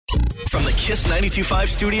the Kiss 92.5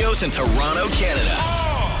 studios in Toronto, Canada.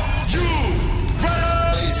 Are you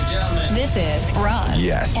ready? Ladies and gentlemen, this is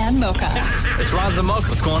Roz and Mocha. it's Roz and Mocha.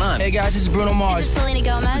 What's going on? Hey guys, this is Bruno Mars. This is Selena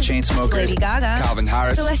Gomez. The Chainsmokers. Lady Gaga. Calvin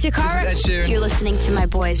Harris. Celestia Cara. This is Ed Sheeran. You're listening to my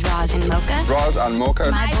boys Roz and Mocha. Roz and Mocha.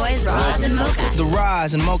 My boys Roz and Mocha. The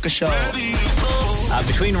Roz and Mocha Show.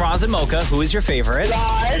 Between Roz and Mocha, who is your favorite?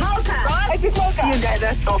 Mocha. Mocha. You guys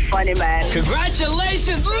are so funny, man.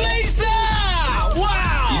 Congratulations, Lisa!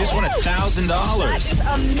 Wow! You just won $1,000. That is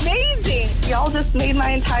amazing. Y'all just made my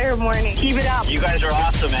entire morning. Keep it up. You guys are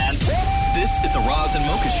awesome, man. This is the Roz and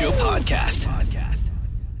Mocha Show podcast.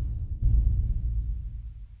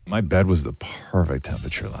 My bed was the perfect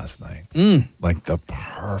temperature last night. Like the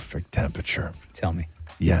perfect temperature. Tell me.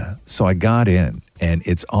 Yeah. So I got in and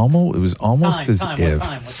it was almost as if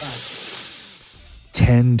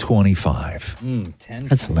 10:25. 10.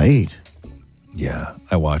 That's late. Yeah.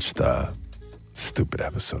 I watched a stupid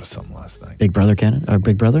episode of something last night. Big Brother Canada? Or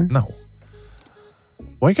Big Brother? No.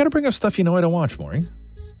 Why you got to bring up stuff you know I don't watch, Maurie?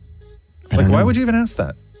 I don't Why know. would you even ask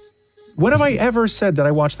that? When have I ever said that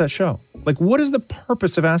I watched that show? Like, what is the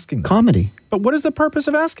purpose of asking that? Comedy. But what is the purpose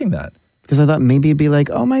of asking that? Because I thought maybe it'd be like,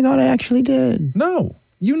 oh my God, I actually did. No.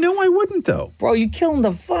 You know I wouldn't, though. Bro, you're killing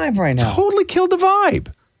the vibe right now. Totally killed the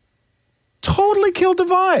vibe. Totally killed the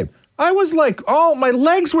vibe. I was like, oh, my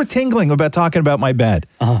legs were tingling about talking about my bed.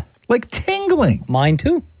 Uh-huh. Like tingling. Mine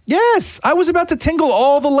too. Yes. I was about to tingle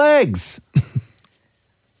all the legs.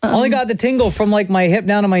 I only got the tingle from like my hip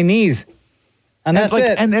down to my knees. And that's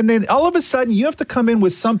it. And then all of a sudden, you have to come in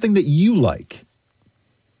with something that you like.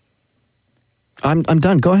 I'm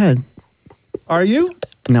done. Go ahead. Are you?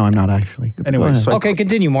 No, I'm not actually. Anyway, Go ahead. so Okay,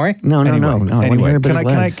 continue, Maury. No. I wanna Anyway, hear about his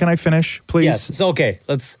legs. can I finish, please? Yes, it's okay.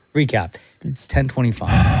 Let's recap. It's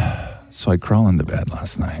 10:25. So I crawl into bed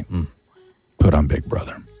last night, put on Big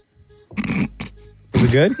Brother. Is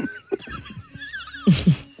it good?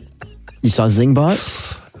 You saw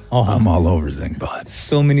Zingbot? Oh, I'm all over Zingbot.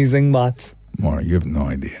 so many Zingbots. Maury, you have no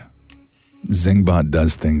idea. Zingbot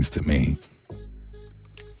does things to me.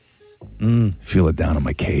 Feel it down in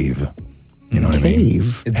my cave. You know what I mean?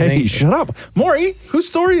 Cave? It's Hey, zing. shut up. Maury, whose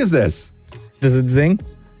story is this? Does it zing?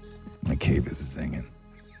 My cave is zinging.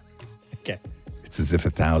 Okay. It's as if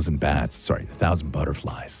 1,000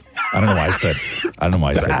 butterflies. I don't know why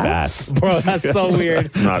I said bats. Bro, that's so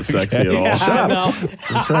weird. Not sexy at all. Yeah, Shut I up. know.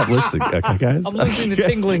 Shut up. Listen, okay, guys. I'm losing the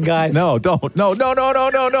tingling, guys. No, don't. No.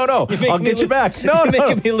 I'll making me get you lose- back. you're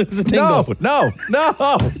making me lose the tingle.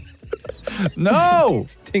 No.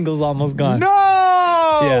 Tingle's almost gone. No.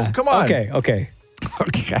 Yeah. Come on. Okay. Okay.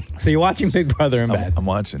 So you're watching Big Brother in bed. I'm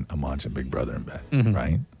watching Big Brother in bed,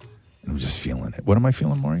 right? And I'm just feeling it. What am I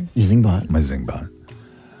feeling, Maury? Your Zingbot. My Zingbot.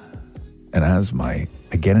 And as I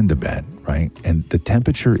get into bed, right? And the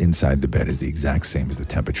temperature inside the bed is the exact same as the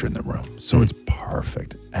temperature in the room. So it's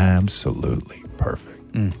perfect. Absolutely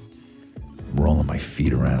perfect. Rolling my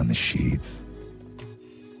feet around in the sheets.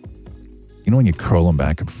 You know when you curl them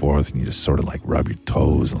back and forth and you just sort of like rub your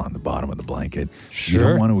toes along the bottom of the blanket? You Sure.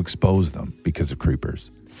 don't want to expose them because of creepers.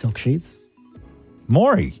 Silk sheets?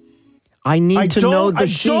 Maury. I need to know the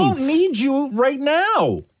sheets. I don't need you right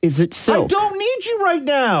now. Is it silk? I don't need you right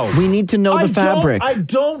now. We need to know the fabric. I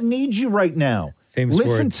don't need you right now. Famous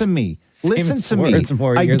Listen words. to me. Listen Famous to me. words,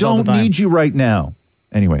 Maury. I Here's all the don't time. need you right now.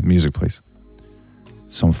 Anyway, music, please.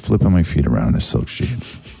 So I'm flipping my feet around in the silk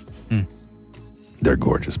sheets. They're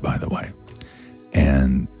gorgeous, by the way.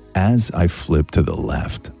 And as I flip to the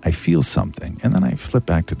left, I feel something. And then I flip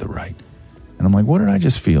back to the right. And I'm like, what did I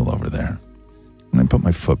just feel over there? And I put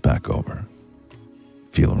my foot back over.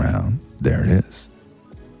 Feel around. There it is.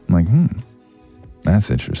 I'm like,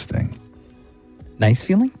 that's interesting. Nice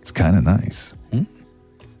feeling? It's kind of nice.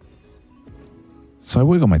 So I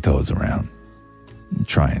wiggle my toes around and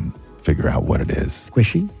try and figure out what it is.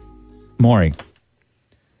 Squishy? Maury.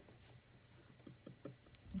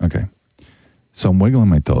 Okay. So I'm wiggling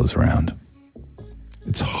my toes around.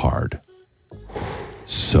 It's hard.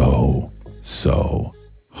 So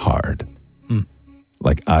hard.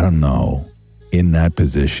 Like, I don't know in that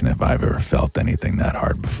position if I've ever felt anything that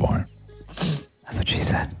hard before. That's what she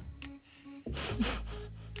said.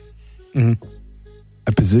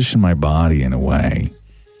 I position my body in a way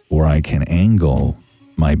where I can angle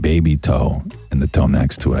my baby toe and the toe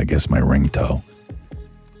next to it, I guess my ring toe,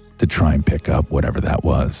 to try and pick up whatever that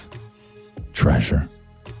was. Treasure.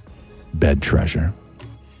 Bed treasure.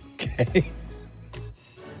 Okay.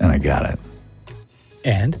 And I got it.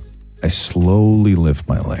 And? I slowly lift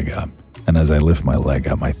my leg up. And as I lift my leg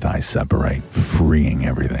up, my thighs separate, freeing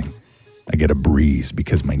everything. I get a breeze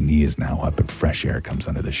because my knee is now up and fresh air comes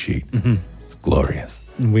under the sheet. It's glorious.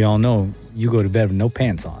 We all know you go to bed with no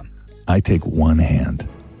pants on. I take one hand,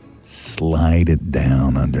 slide it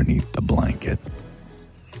down underneath the blanket,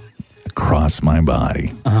 across my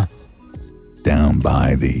body, down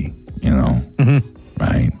by the,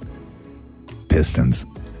 right, pistons.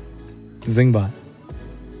 Zingbot.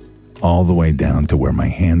 All the way down to where my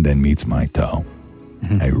hand then meets my toe.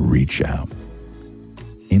 I reach out.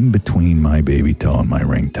 In between my baby toe and my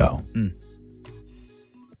ring toe,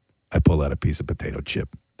 I pull out a piece of potato chip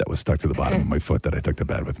that was stuck to the bottom of my foot that I took to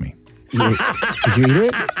bed with me. Did you eat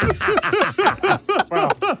it?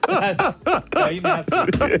 Wow. That's you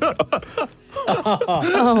nasty.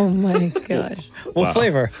 Oh my gosh. What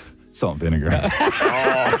flavor? Salt and vinegar.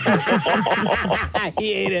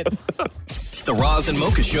 He ate it. The Roz and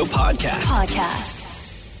Mocha Show podcast.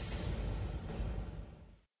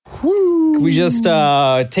 Can we just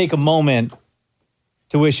take a moment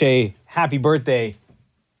to wish a happy birthday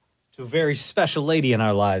to a very special lady in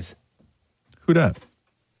our lives? Who that?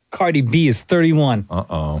 Cardi B is 31.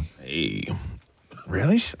 Uh-oh. Hey.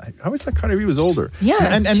 Really? I always thought Cardi B was older.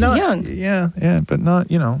 Yeah, and she's not, young. Yeah, but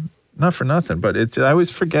not, not for nothing. But I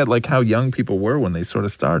always forget like how young people were when they sort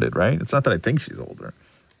of started, right? It's not that I think she's older.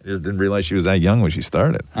 I just didn't realize she was that young when she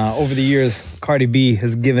started. Over the years, Cardi B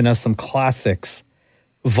has given us some classics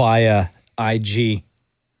via IG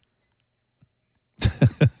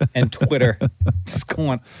and Twitter. Just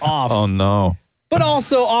going off. Oh, no. But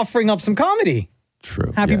also offering up some comedy.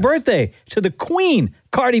 True. Happy yes. birthday to the queen,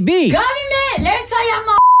 Cardi B. Government, let me tell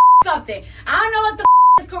y'all something. I don't know what the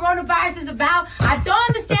this coronavirus is about. I don't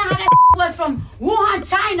understand how that was from Wuhan,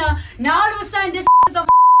 China. Now all of a sudden this is on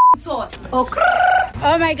tour.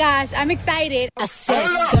 Oh my gosh, I'm excited. I said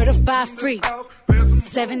certified free,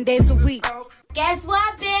 7 days a week. Guess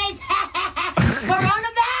what, bitch?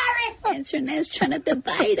 Coronavirus. Internet's trying to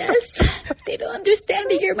divide us. They don't understand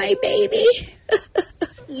that you're my baby.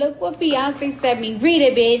 Look what Beyonce sent me. Read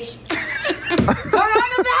it, bitch.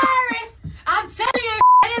 Coronavirus. I'm telling you,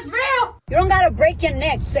 it's real. You don't gotta break your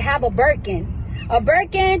neck to have a Birkin. A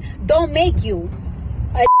Birkin don't make you.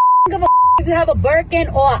 A give a if you have a Birkin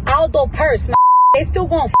or an Aldo purse. They still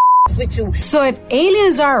gonna with you. So if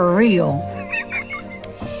aliens are real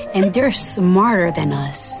and they're smarter than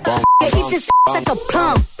us, I eat this like a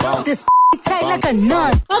plum. This tight like a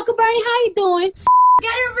nun. Uncle Bernie, how you doing?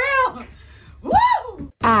 get it real.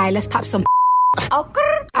 Woo! Alright, let's pop some.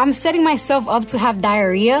 I'm setting myself up to have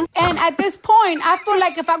diarrhea. And at this point, I feel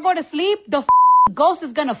like if I go to sleep, the ghost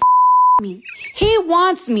is gonna me. He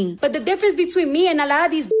wants me. But the difference between me and a lot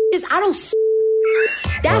of these is I don't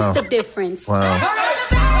That's the difference. Wow.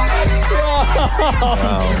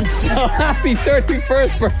 So happy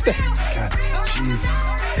 31st birthday. God, jeez.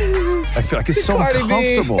 I feel like it's so Cardi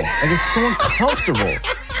uncomfortable. B. Like it's so uncomfortable.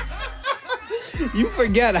 You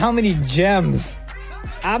forget how many gems,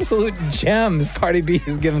 absolute gems, Cardi B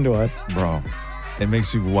has given to us. Bro, it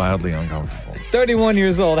makes me wildly uncomfortable. 31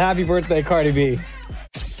 years old. Happy birthday, Cardi B.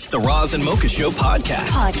 The Roz and Mocha Show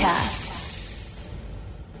podcast.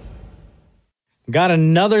 Got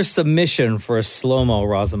another submission for a slow-mo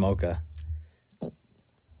Roz and Mocha.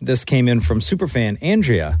 This came in from superfan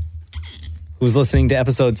Andrea, who was listening to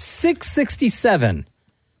episode 667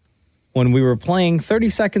 when we were playing 30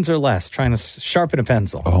 seconds or less, trying to sharpen a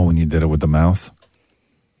pencil. Oh, when you did it with the mouth?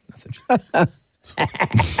 That's it. I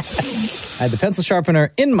had the pencil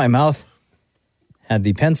sharpener in my mouth, had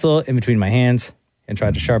the pencil in between my hands, and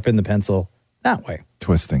tried to sharpen the pencil that way.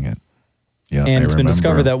 Twisting it. Yeah, and it's been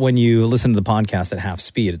discovered that when you listen to the podcast at half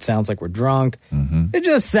speed, it sounds like we're drunk. Mm-hmm. It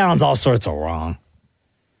just sounds all sorts of wrong.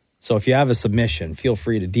 So if you have a submission, feel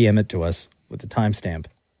free to DM it to us with the timestamp,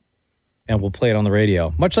 and we'll play it on the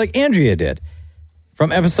radio, much like Andrea did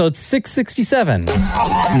from episode 667. He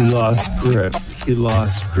lost grip.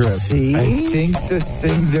 See? I think the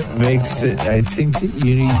thing that makes it, I think that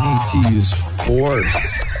you need to use force.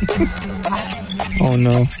 Oh,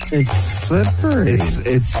 no. It's slippery.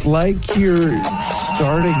 It's like you're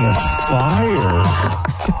starting a fire.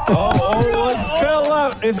 Oh, it fell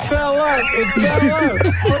out. It fell out.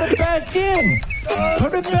 Put it back in.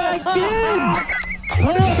 Put it back in.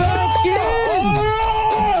 Put it back in.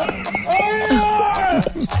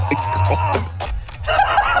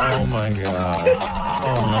 Oh, my God.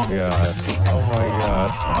 Oh, my God. Oh, my God.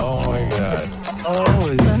 Oh, my God. Oh,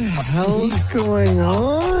 what the hell's going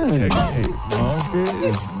on? Hey, Mocha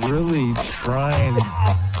is really trying,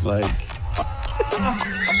 like...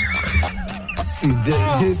 See,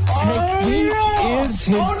 his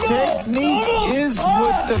technique is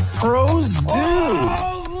what the pros do.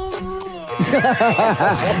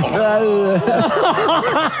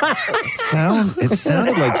 It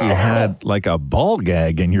sounded like you had like a ball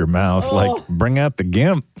gag in your mouth, like bring out the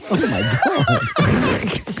gimp. Oh my God.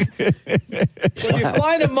 If you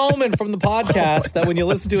find a moment from the podcast that when you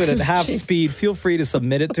listen to it at half speed, feel free to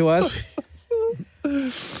submit it to us.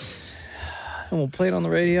 And we'll play it on the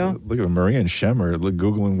radio. Look at Maria and Shem are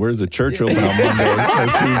Googling where's the church open on Monday or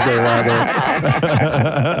Tuesday,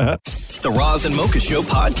 rather. The Roz and Mocha Show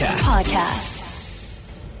Podcast.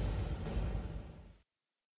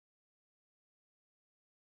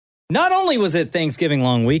 Not only was it Thanksgiving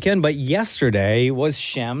long weekend, but yesterday was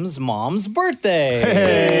Shem's mom's birthday.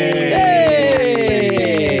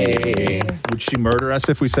 Hey! Would she murder us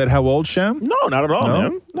if we said how old, Shem? No, not at all,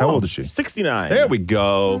 man. No. How old is she? 69. There we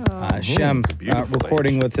go. Shem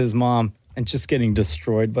recording with his mom and just getting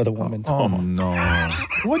destroyed by the woman. Oh no.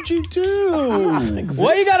 What'd you do?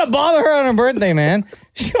 Why you gotta bother her on her birthday, man?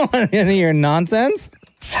 She don't want any of your nonsense.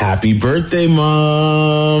 Happy birthday,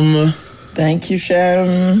 Mom. Thank you,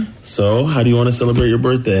 Shem. So, how do you want to celebrate your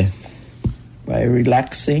birthday? By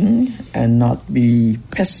relaxing and not be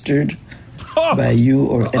pestered by you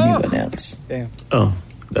or anyone else. Damn. Oh,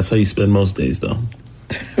 that's how you spend most days, though.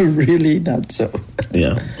 Really? Not so.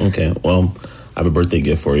 Yeah, okay. Well, I have a birthday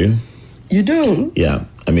gift for you. You do? Yeah.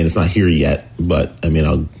 I mean, it's not here yet, but, I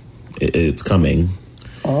mean, it's coming.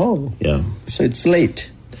 Oh. Yeah. So it's late?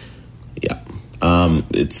 Yeah.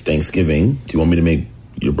 It's Thanksgiving. Do you want me to make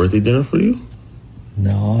your birthday dinner for you?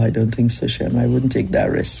 No, I don't think so, Shem. I wouldn't take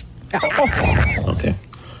that risk. Okay.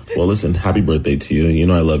 Well, listen, happy birthday to you. You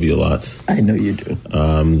know I love you a lot. I know you do.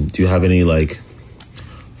 Do you have any, like,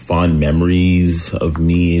 fond memories of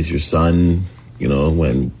me as your son,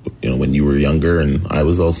 when you were younger and I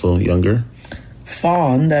was also younger?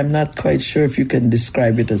 Fond, I'm not quite sure if you can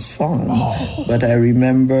describe it as fond, but I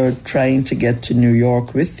remember trying to get to New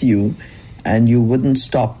York with you, and you wouldn't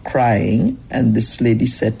stop crying, and this lady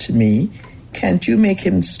said to me, "Can't you make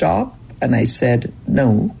him stop?" And I said,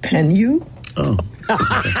 "No, can you?" Oh.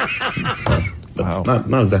 Wow.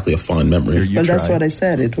 Not exactly a fond memory. Well, that's what I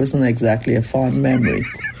said. It wasn't exactly a fond memory.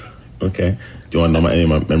 Okay. Do you want to know any of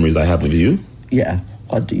my memories I have of you? Yeah.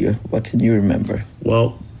 What can you remember?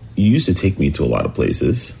 Well, you used to take me to a lot of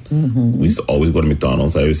places. Mm-hmm. We used to always go to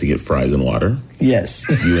McDonald's. I used to get fries and water. Yes,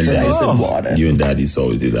 you and fries and water. You and Dad used to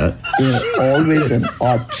always do that. You're always an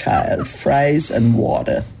odd child. Fries and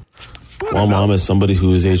water. Well, Mom, as somebody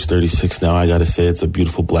who is age 36 now, I got to say it's a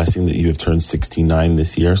beautiful blessing that you have turned 69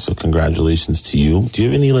 this year. So congratulations to you. Do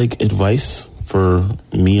you have any advice for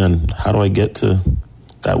me on how do I get to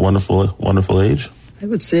that wonderful, wonderful age? I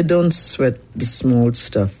would say don't sweat the small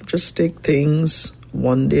stuff. Just take things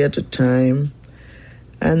one day at a time,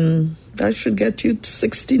 and that should get you to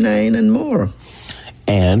 69 and more.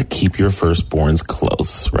 And keep your firstborns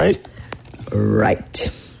close, right?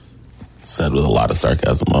 Right. Said with a lot of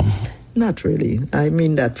sarcasm, Mom. Not really. I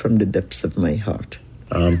mean that from the depths of my heart.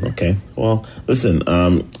 Okay. Well, listen,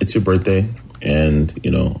 it's your birthday, and,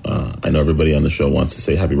 I know everybody on the show wants to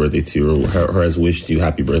say happy birthday to you or has wished you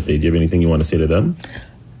happy birthday. Do you have anything you want to say to them?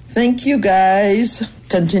 Thank you, guys.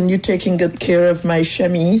 Continue taking good care of my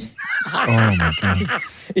Shemmy. Oh, my God.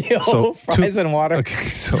 Yo, fries and water. Okay,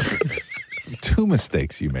 so 2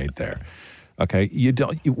 mistakes you made there. Okay, you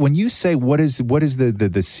don't. When you say what is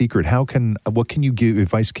the secret? What can you give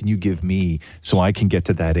advice? Can you give me so I can get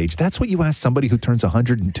to that age? That's what you ask somebody who turns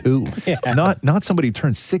 102, not somebody who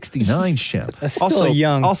turns 69. Shem, that's still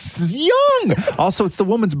young. Young. Also, it's the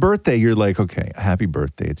woman's birthday. You're like, okay, happy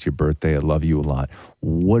birthday. It's your birthday. I love you a lot.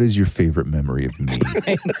 What is your favorite memory of me?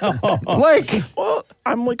 I know. Well,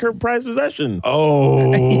 I'm like her prized possession.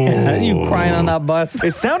 Oh, yeah, you crying on that bus?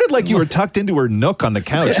 It sounded like you were tucked into her nook on the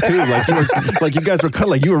couch too. Like you guys were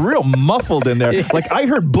like you were real muffled in there. Like I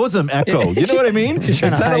heard bosom echo. You know what I mean? It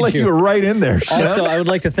sounded like you were right in there. Shem. Also, I would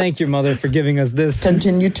like to thank your mother for giving us this.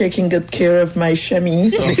 Continue taking good care of my Shemmy.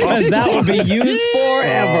 Because that will be used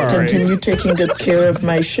forever. Continue taking good care of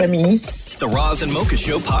my Shemmy. The Roz and Mocha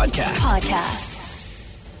Show podcast.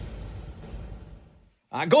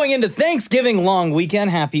 Going into Thanksgiving long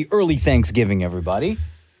weekend. Happy early Thanksgiving, everybody.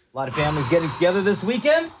 A lot of families getting together this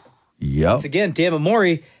weekend. Yep. Once again, Dan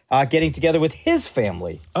Maurie getting together with his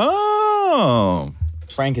family. Oh.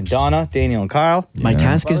 Frank and Donna, Daniel and Kyle. My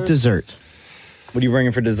task is dessert. What are you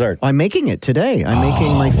bringing for dessert? I'm making it today. I'm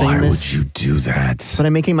making my famous... Why would you do that? But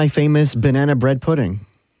I'm making my famous banana bread pudding.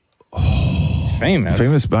 Famous?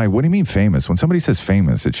 Famous by... What do you mean famous? When somebody says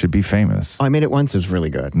famous, it should be famous. I made it once. It was really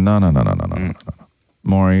good. No.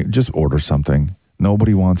 Maurie, just order something.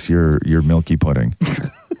 Nobody wants your milky pudding.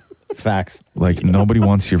 Facts. Like, nobody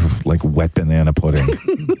wants your, wet banana pudding.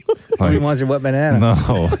 Nobody wants your wet banana.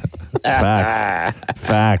 No.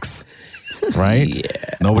 Facts. Right?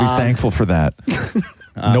 Yeah. Nobody's thankful for that.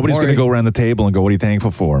 Nobody's going to go around the table and go, what are you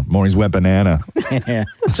thankful for? Maureen's wet banana. Yeah,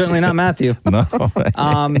 certainly not Matthew. No.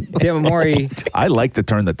 Damn it, Maurie. I like the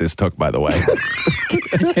turn that this took, by the way.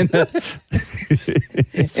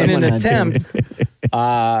 in an attempt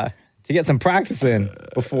to get some practice in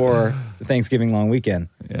before the Thanksgiving long weekend,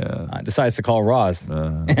 decides to call Roz.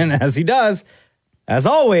 And as he does, as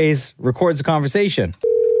always, records the conversation.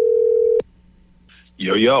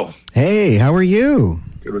 Yo, yo. Hey, how are you?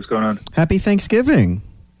 Good, what's going on? Happy Thanksgiving.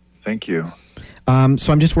 Thank you.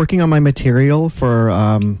 So I'm just working on my material for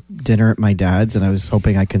dinner at my dad's, and I was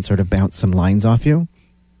hoping I can sort of bounce some lines off you.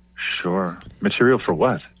 Sure. Material for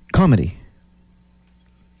what? Comedy.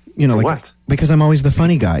 You know, for like what? Because I'm always the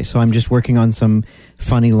funny guy, so I'm just working on some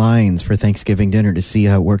funny lines for Thanksgiving dinner to see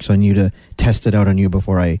how it works on you, to test it out on you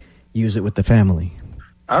before I use it with the family.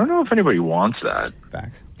 I don't know if anybody wants that.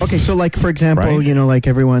 Facts. Okay, so like, for example, Right. you know, like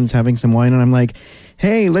everyone's having some wine, and I'm like,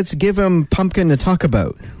 hey, let's give him pumpkin to talk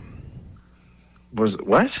about.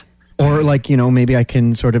 What? Or like, you know, maybe I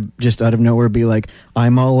can sort of just out of nowhere be like,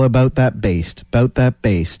 I'm all about that based. What?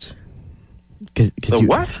 Based,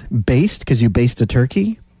 because you based a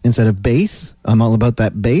turkey instead of base. I'm all about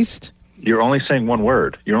that based. You're only saying one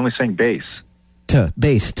word. You're only saying base.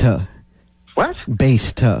 Based. What?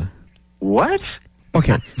 Based. What?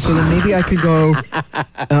 Okay, so then maybe I could go,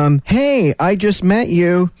 hey, I just met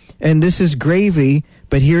you, and this is gravy,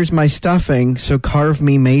 but here's my stuffing, so carve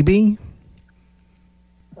me maybe?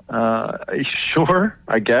 Sure,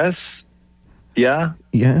 I guess. Yeah.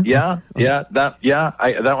 Yeah? Yeah. That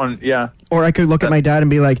one, yeah. Or I could look at my dad and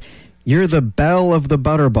be like, you're the belle of the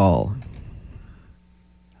butterball.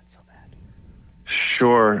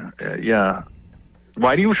 Sure, yeah.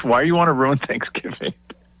 Why do you want to ruin Thanksgiving?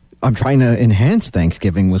 I'm trying to enhance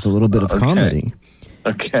Thanksgiving with a little bit of comedy.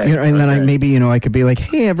 Okay. You know, and then I could be like,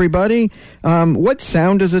 hey, everybody, what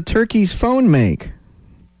sound does a turkey's phone make?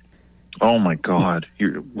 Oh, my God.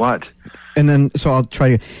 What? And then, so I'll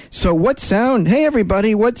try to, hey,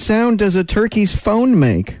 everybody, what sound does a turkey's phone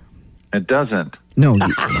make? It doesn't. No.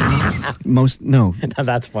 No,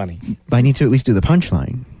 that's funny. I need to at least do the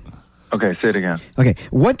punchline. Okay, say it again. Okay.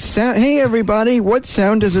 Hey, everybody, what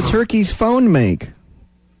sound does a turkey's phone make?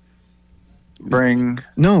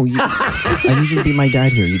 No, I need you to be my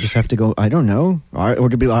dad here. You just have to go, I don't know. Or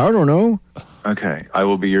to be like, I don't know. Okay, I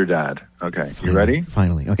will be your dad. Okay, you ready?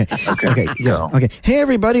 Finally. Okay. Okay, Yeah. Okay. Hey,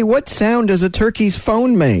 everybody, what sound does a turkey's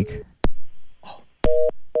phone make?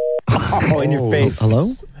 Oh, in your face.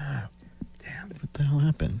 Hello? Damn. What the hell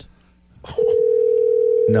happened?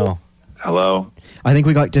 No. Hello? I think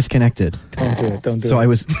we got disconnected. Don't do it. Don't do So it.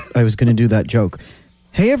 I was going to do that joke.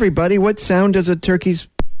 Hey, everybody, what sound does a turkey's...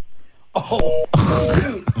 I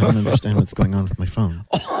don't understand what's going on with my phone.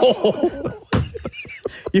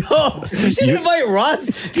 Yo, you should invite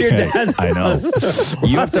Ross to your dad's I know. house.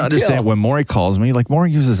 You have to understand when Maury calls me, like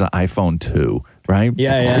Maury uses an iPhone 2, right?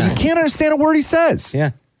 Yeah. You can't understand a word he says.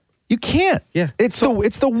 Yeah. You can't. Yeah. It's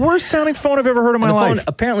the worst sounding phone I've ever heard in my And the life. phone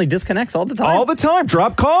apparently disconnects all the time. All the time.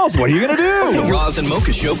 Drop calls. What are you going to do? The Roz and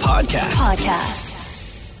Mocha Show podcast.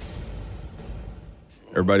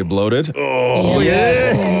 Everybody bloated? Oh,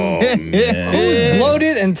 yes. Who's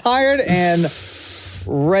bloated and tired and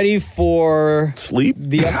ready for sleep?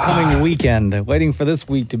 The upcoming weekend, waiting for this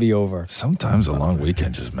week to be over. Sometimes a long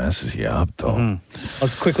weekend just messes you up, though. Mm-hmm.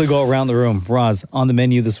 Let's quickly go around the room. Roz, on the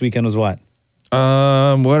menu this weekend was what?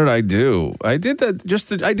 What did I do? I did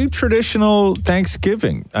that. I do traditional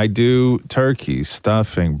Thanksgiving. I do turkey,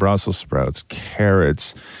 stuffing, Brussels sprouts,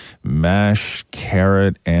 carrots, mashed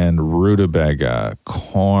carrot and rutabaga,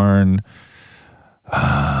 corn,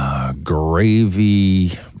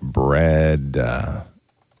 gravy, bread,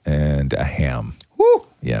 and a ham. Woo!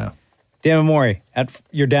 Yeah. Dan and Maury, at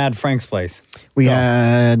your dad Frank's place. We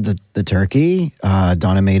had the turkey.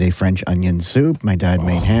 Donna made a French onion soup. My dad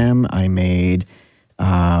made ham. I made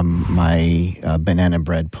my banana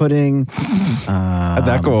bread pudding. How'd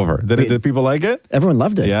that go over? Did people like it? Everyone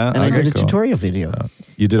loved it. Yeah. And I Okay, did a cool. tutorial video.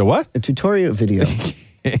 You did a what? A tutorial video.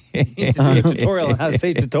 A tutorial on how to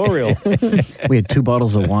say tutorial. We had 2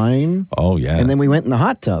 bottles of wine. Oh, yeah. And then we went in the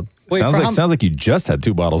hot tub. Wait, sounds like you just had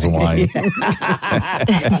 2 bottles of wine.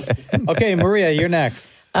 Okay, Maria, you're next.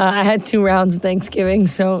 I had 2 rounds of Thanksgiving,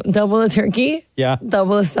 so double the turkey, Yeah.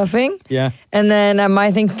 double the stuffing. Yeah. And then at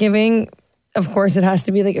my Thanksgiving, of course, it has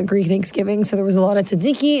to be like a Greek Thanksgiving. So there was a lot of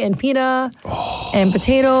tzatziki and pita and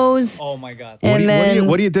potatoes. Oh my God. And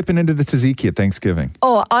what are you dipping into the tzatziki at Thanksgiving?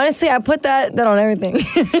 Oh, honestly, I put that on everything.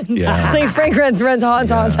 Yeah. It's like Frank Red's hot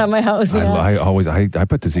sauce at my house. Yeah. I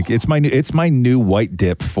put tzatziki. It's my new white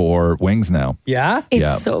dip for wings now. Yeah?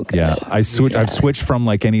 It's so good. Yeah, I've switched from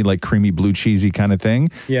like any like creamy blue cheesy kind of thing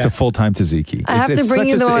to full time tzatziki. I have to bring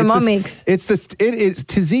you the one my mom makes.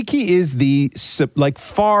 Tzatziki is the like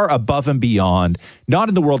far above and beyond. Not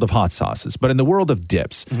in the world of hot sauces, but in the world of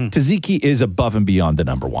dips. Tzatziki is above and beyond the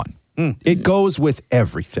number one. It goes with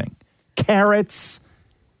everything: carrots,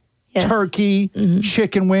 turkey,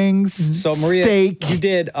 chicken wings, So Maria, steak. you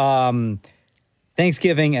did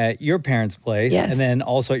Thanksgiving at your parents' place, Yes. and then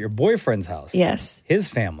also at your boyfriend's house. Yes. His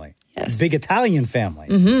family. Yes. Big Italian family.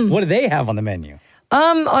 What do they have on the menu?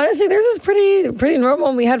 Honestly, theirs is pretty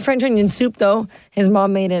normal. We had French onion soup though. His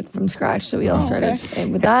mom made it from scratch, so we all started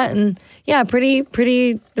with that. And yeah, pretty.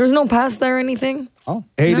 There was no pasta or anything. Oh,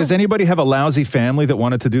 hey, does anybody have a lousy family that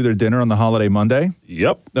wanted to do their dinner on the holiday Monday?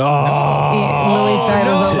 Yep. Lily's side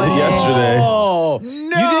was on Monday. Yesterday. Oh, no. You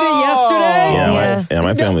did it yesterday? Yeah,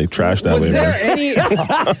 my family trashed that Was way. there any?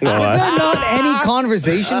 Was there not any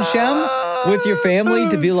conversation, Shem, with your family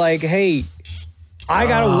to be like, "Hey, I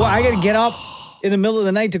gotta get up in the middle of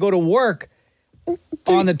the night to go to work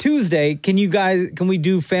on the Tuesday. Can we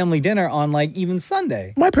do family dinner on like even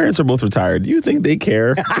Sunday?" My parents are both retired. Do you think they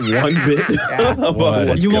care one bit about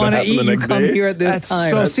what's You want want to to eat? You come here at this time.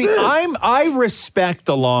 So see, I respect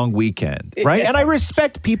the long weekend, right? And I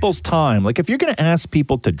respect people's time. Like if you're going to ask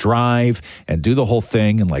people to drive and do the whole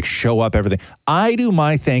thing and like show up everything, I do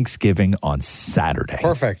my Thanksgiving on Saturday.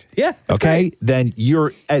 Perfect. Yeah. Okay. Great. Then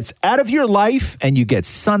it's out of your life, and you get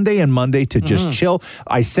Sunday and Monday to just chill.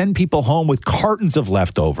 I send people home with cartons of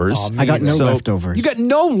leftovers. I got no leftovers. You got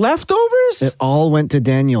no leftovers? It all went to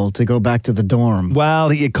Daniel to go back to the dorm. Well,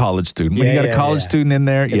 he a college student. When you got a college student in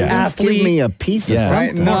there, At least give me a piece of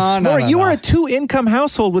something. Maury, you are a 2-income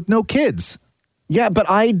household with no kids. Yeah, but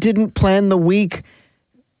I didn't plan the week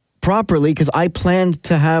properly because I planned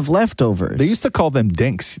to have leftovers. They used to call them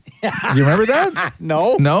dinks. You remember that?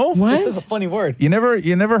 No. No? This is a funny word. You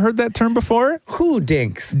never heard that term before? Who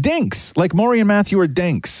dinks? Dinks. Like Maury and Matthew are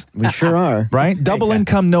dinks. We sure are. Right? Double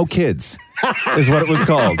income, no kids. Is what it was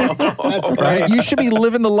called. That's right. You should be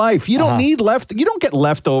living the life. You don't need you don't get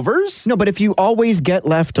leftovers. No, but if you always get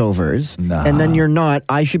leftovers and then you're not,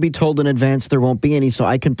 I should be told in advance there won't be any so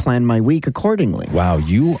I can plan my week accordingly. Wow,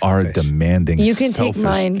 you are demanding. You can take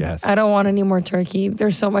mine. Guest. I don't want any more turkey.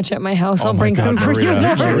 There's so much at my house. I'll bring some for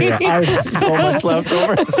Maria, you. Maria, I have so much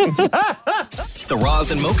leftovers. The Roz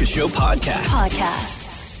and Mocha Show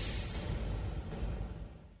podcast.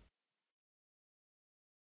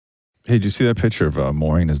 Hey, did you see that picture of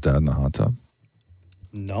Maury and his dad in the hot tub?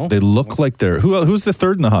 No. They look like they're... Who's the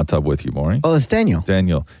third in the hot tub with you, Maury? Oh, it's Daniel.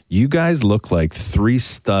 Daniel, you guys look like 3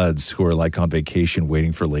 studs who are like on vacation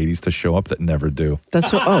waiting for ladies to show up that never do.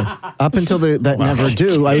 That's what... up until that never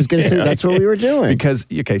do, I was going to say that's what we were doing. Because,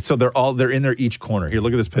 okay, so they're in their each corner. Here,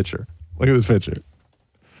 look at this picture. Look at this picture.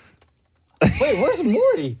 Wait, where's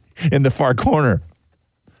Maury? In the far corner.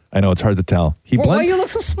 I know it's hard to tell. Why do you look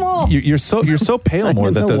so small? You're so pale,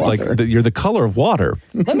 more that you're the color of water.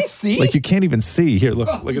 Let me see. Like you can't even see. Here, look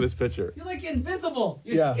at this picture. You're like invisible.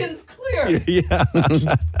 Your skin's clear. Yeah.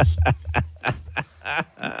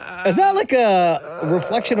 Is that like a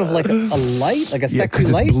reflection of like a light, like a sexy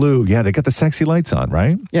light? It's blue. Yeah, they got the sexy lights on,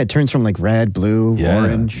 right? Yeah, it turns from like red, blue,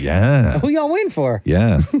 orange. Yeah. Who y'all waiting for?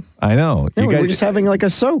 Yeah, I know. No, we're just having like a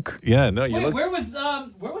soak. Yeah, no, you look. Where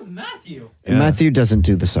was Matthew? Yeah. Matthew doesn't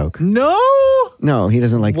do the soak. No, he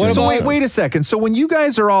doesn't like. So wait a second. So when you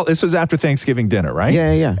guys are all, this was after Thanksgiving dinner, right?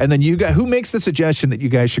 Yeah. And then who makes the suggestion that you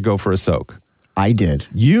guys should go for a soak? I did.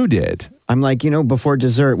 You did. I'm like, before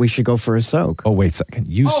dessert, we should go for a soak. Oh, wait a second.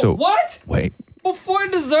 What? Wait. Before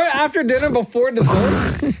dessert, after dinner, before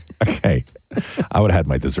dessert. Okay, I would have had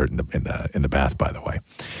my dessert in the bath. By the way,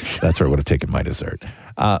 that's where I would have taken my dessert.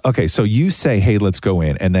 Okay, so you say, "Hey, let's go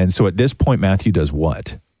in," and then so at this point, Matthew does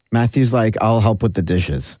what? Matthew's like, "I'll help with the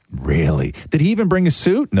dishes." Really? Did he even bring a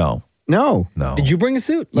suit? No. Did you bring a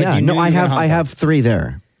suit? I have 3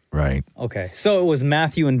 there. Right. Okay, so it was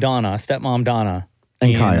Matthew and Donna, stepmom Donna,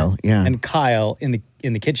 and Kyle. Yeah, and Kyle in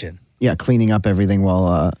the kitchen. Yeah, cleaning up everything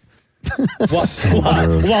while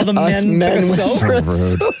While the men took a soap. So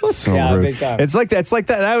rude. So Yeah, rude. big time. It's like that.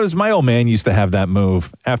 That was my old man used to have that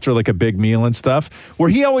move after like a big meal and stuff, where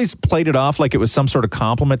he always played it off like it was some sort of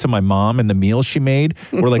compliment to my mom and the meal she made.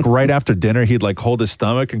 Where like right after dinner, he'd like hold his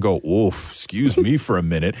stomach and go, "Oof, excuse me for a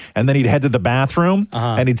minute," and then he'd head to the bathroom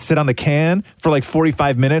and he'd sit on the can for like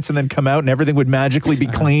 45 minutes and then come out and everything would magically be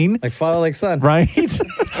clean. Like father, like son. Right?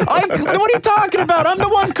 What are you talking about? I'm the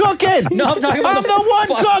one cooking. No, I'm talking about I'm the one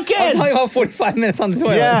cooking. I'm talking about 45 minutes on the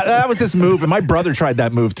toilet. Yeah, that was his move, and my brother tried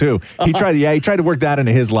that move too. He tried to work that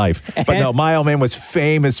into his life. But no, my old man was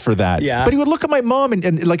famous for that. Yeah. But he would look at my mom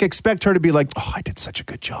and like expect her to be like, "Oh, I did such a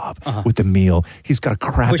good job with the meal." He's got a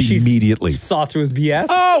crap immediately. Saw through his BS.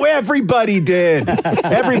 Oh, everybody did.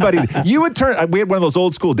 Everybody. You would turn. We had one of those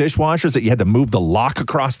old school dishwashers that you had to move the lock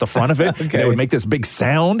across the front of it. Okay. And it would make this big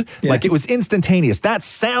sound. Yeah. Like it was instantaneous. That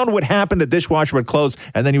sound would happen. The dishwasher would close,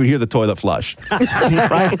 and then you would hear the toilet flush.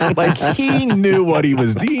 Right? Like he knew what he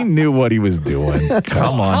was. He knew what he was doing.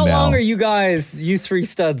 Come on How now. long are you three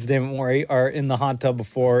studs, David Maurie, are in the hot tub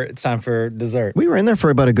before it's time for dessert? We were in there for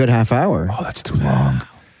about a good half hour. Oh, that's too long.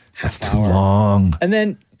 That's too long. And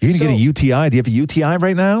then You're gonna get a UTI. Do you have a UTI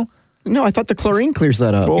right now? No, I thought the chlorine clears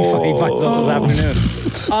that up. He finds out this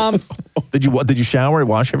afternoon. Did you shower,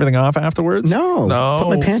 wash everything off afterwards? No.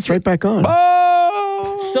 Put my pants right back on.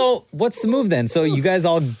 So what's the move then? So you guys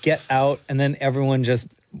all get out and then everyone just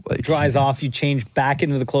dries off. You change back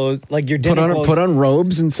into the clothes, like your dinner clothes. Put on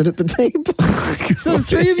robes and sit at the table. So the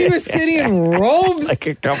three of you are sitting in robes like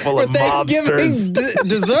a couple for of Thanksgiving mobsters.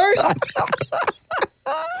 dessert?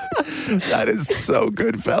 That is so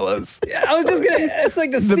good, fellas. I was just gonna. It's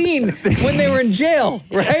like the scene when they were in jail,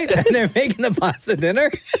 right? And they're making the pasta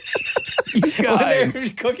dinner. You When guys. they're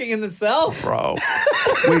cooking in the cell. Bro.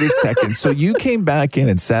 Wait a second. So you came back in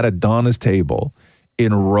and sat at Donna's table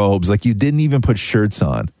in robes, like you didn't even put shirts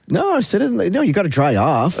on. No, you got to dry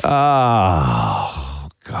off. Oh,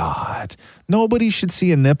 God. Nobody should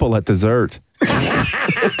see a nipple at dessert. You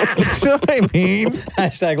know what I mean?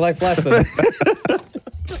 Hashtag life lesson.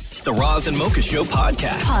 The Roz and Mocha Show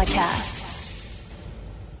podcast.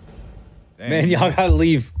 Man, y'all gotta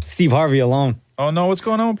leave Steve Harvey alone. Oh no, what's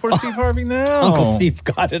going on with poor Steve Harvey now? Uncle Steve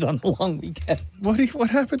got it on the long weekend.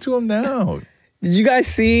 What happened to him now? Did you guys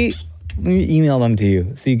see? Let me email them to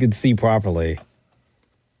you so you could see properly.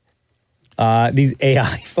 These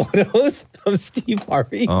AI photos of Steve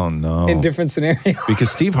Harvey. Oh no. In different scenarios.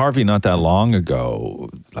 Because Steve Harvey not that long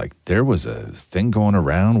ago, like there was a thing going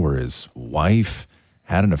around where his wife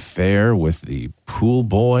had an affair with the pool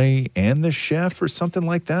boy and the chef or something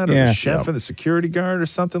like that, or the chef and the security guard or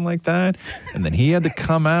something like that. And then he had to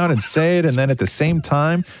come out and say it. And then at the same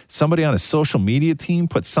time, somebody on his social media team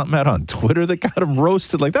put something out on Twitter that got him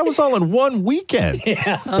roasted. Like that was all in one weekend.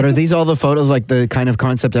 Yeah. But are these all the photos, like the kind of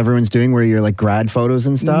concept everyone's doing where you're like grad photos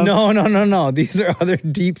and stuff? No. These are other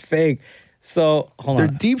deep fake. So hold on.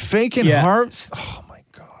 They're deep faking hearts. Oh my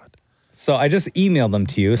God. So I just emailed them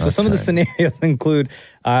to you. So some of the scenarios include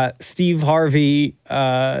Steve Harvey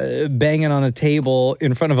banging on a table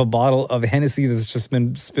in front of a bottle of Hennessy that's just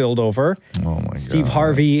been spilled over. Oh my God. Steve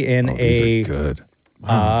Harvey in These are good.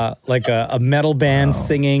 like a metal band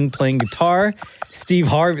singing, playing guitar. Steve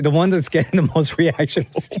Harvey, the one that's getting the most reaction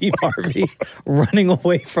is Steve Harvey running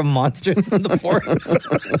away from monsters in the forest.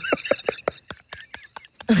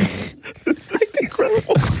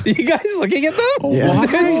 Are you guys looking at them? Yeah.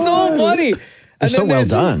 They're so funny. They're so well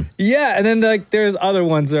done. Yeah, and then like there's other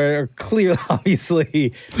ones that are clearly,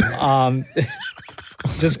 obviously,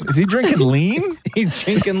 just is he drinking lean? He's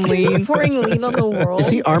drinking lean. Pouring lean on the world. Is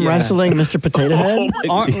he arm wrestling Mr. Potato Head?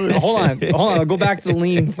 Hold on. I'll go back to the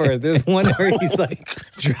lean first. There's one where he's like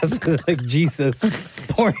dressed like Jesus,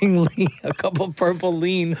 pouring lean, a cup of purple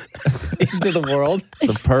lean into the world.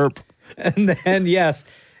 The perp. And then yes.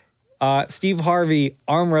 Steve Harvey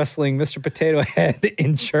arm wrestling Mr. Potato Head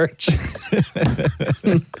in church.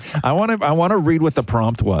 I want to read what the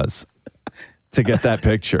prompt was to get that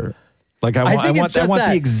picture. Like I want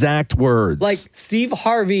the exact words. Like Steve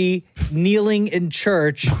Harvey kneeling in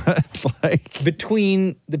church, like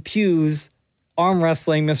between the pews, arm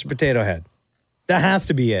wrestling Mr. Potato Head. That has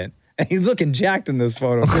to be it. And he's looking jacked in this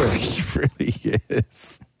photo too. He really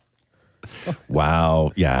is.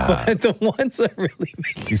 Wow. Yeah. But the ones that really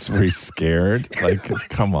make he's very scared. Like,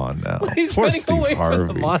 come on now. He's Poor running Steve away from the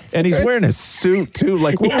Harvey. monsters. And he's wearing a suit too.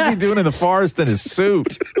 Like, what was he doing in the forest in his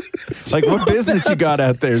suit? Like, what business you got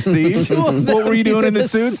out there, Steve? What were you doing in the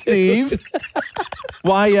suit, Steve?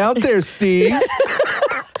 Why you out there, Steve?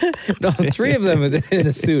 No, three of them in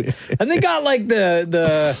a suit. And they got like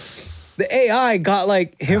the The AI got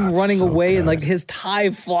like him running away and like his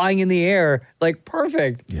tie flying in the air. Like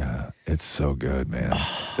perfect. Yeah, it's so good, man.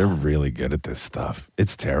 They're really good at this stuff.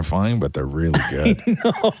 It's terrifying, but they're really good.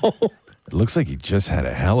 It looks like he just had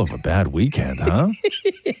a hell of a bad weekend, huh?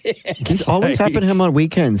 This always happen to him on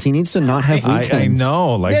weekends. He needs to not have weekends. I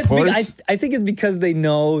know. Like, I think it's because they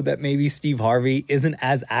know that maybe Steve Harvey isn't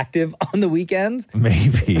as active on the weekends.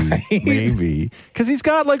 Maybe. Because he's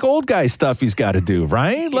got like old guy stuff he's got to do,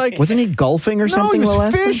 right? Like, wasn't he golfing or something? No, he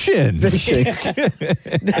was fishing.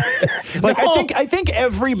 Like, I think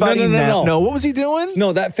everybody now. No, what was he doing?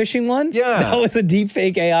 No, that fishing one? Yeah. That was a deep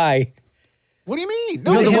fake AI. What do you mean?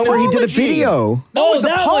 No, the one where he did a video. No, his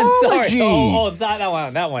that apology. one. Sorry.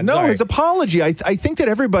 That one. No, sorry. his apology. I think that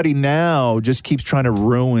everybody now just keeps trying to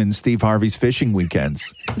ruin Steve Harvey's fishing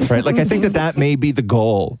weekends, right? Like, I think that may be the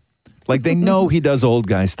goal. Like, they know he does old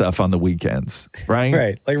guy stuff on the weekends, right?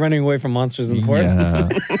 Right, like running away from monsters in the forest. Yeah.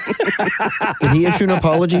 Did he issue an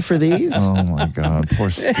apology for these? Oh, my God.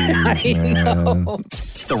 Poor Steve, man. Know.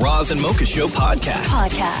 The Roz and Mocha Show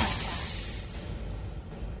podcast.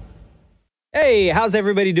 Hey, how's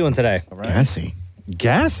everybody doing today? Gassy.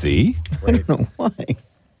 Gassy? I don't know why.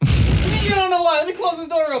 You don't know why. Let me close this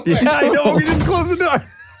door real quick. Yeah, I know. We just close the door.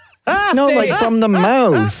 No, like from the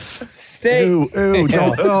mouth. Stay. Ew,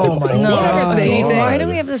 don't. Oh, my God. Don't ever say anything. Why do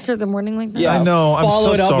we have to start the morning like that? Yeah, I know. I'm follow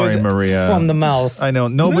so it up sorry, with Maria. From the mouth. I know.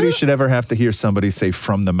 Nobody should ever have to hear somebody say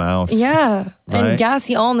from the mouth. Yeah. Right? And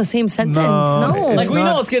gassy all in the same sentence. No. Like, we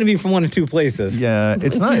know it's going to be from one of two places. Yeah,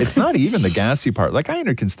 it's not even the gassy part. Like, I can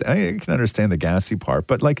understand the gassy part,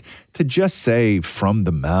 but like to just say from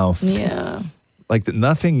the mouth. Yeah. Like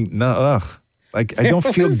ugh. Like, I don't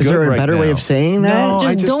feel good. Is there a better way of saying that?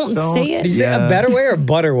 No, Just don't say it. Did you say a better way or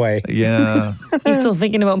butter way? Yeah. He's still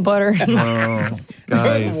thinking about butter. No,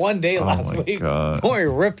 There was one day last week. Maurie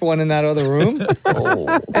ripped one in that other room.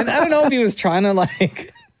 And I don't know if he was trying to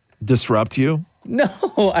like disrupt you. No,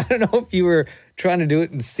 I don't know if you were trying to do it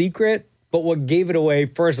in secret. But what gave it away,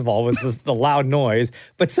 first of all, was the loud noise.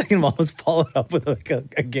 But second of all, was followed up with like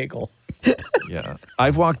a giggle. Yeah.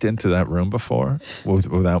 I've walked into that room before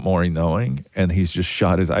without Maurie knowing, and he's just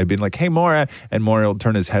shot his. I've been like, hey, Maurie. And Maurie will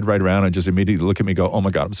turn his head right around and just immediately look at me and go, oh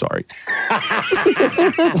my God, I'm sorry.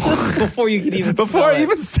 Before you can even Before I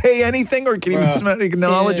even say anything or can even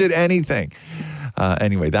acknowledge it, anything.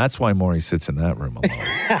 Anyway, that's why Maurie sits in that room alone.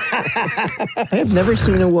 I have never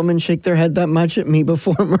seen a woman shake their head that much at me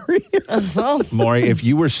before, Maria. Maurie, if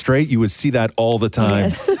you were straight, you would see that all the time.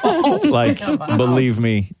 Yes. Like, believe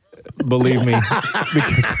me,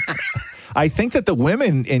 because I think that the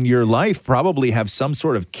women in your life probably have some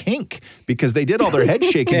sort of kink because they did all their head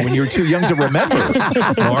shaking when you were too young to remember.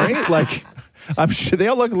 Maurie, like, I'm sure they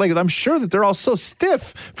all look like. I'm sure that they're all so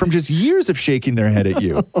stiff from just years of shaking their head at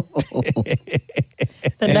you.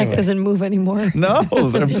 The neck doesn't move anymore. No,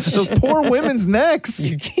 those poor women's necks.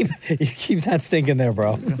 You keep that stinking there,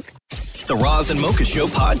 bro. The Roz and Mocha Show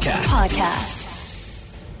podcast.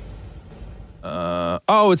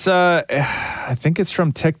 It's I think it's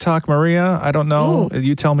from TikTok, Maria. I don't know. Ooh.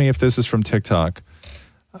 You tell me if this is from TikTok.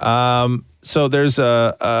 So there's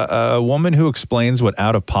a woman who explains what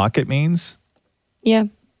out of pocket means. Yeah.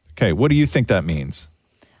 Okay, what do you think that means?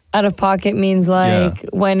 Out of pocket means like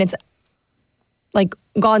when it's like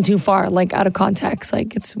gone too far, like out of context,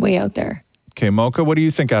 like it's way out there. Okay, Mocha, what do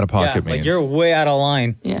you think out of pocket means? Like you're way out of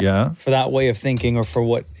line. Yeah. For that way of thinking or for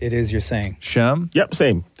what it is you're saying. Shem? Yep,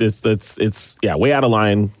 same. It's way out of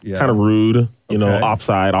line, kind of rude, you know,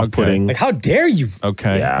 offside, off-putting. Like, how dare you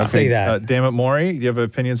say that? Damn it, Maurie, do you have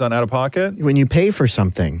opinions on out of pocket? When you pay for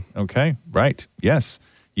something. Okay, right. Yes,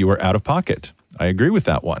 you are out of pocket. I agree with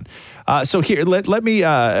that one. So here, let me,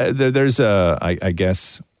 there's I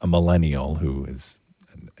guess, a millennial who is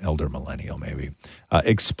an elder millennial maybe,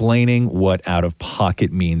 explaining what out of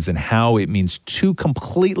pocket means and how it means two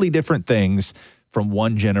completely different things from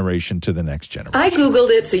one generation to the next generation. I Googled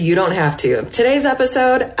it so you don't have to. Today's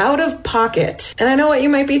episode, out of pocket. And I know what you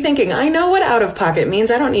might be thinking. I know what out of pocket means.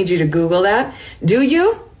 I don't need you to Google that. Do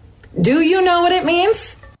you? Do you know what it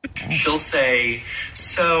means? She'll say,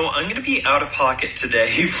 so I'm going to be out of pocket today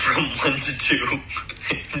from 1 to 2.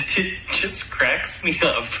 And it just cracks me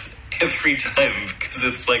up every time because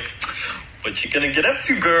it's like, what you going to get up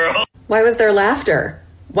to, girl? Why was there laughter?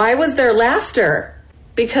 Why was there laughter?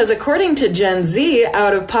 Because according to Gen Z,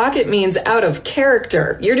 out of pocket means out of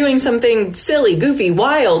character. You're doing something silly, goofy,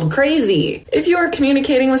 wild, crazy. If you are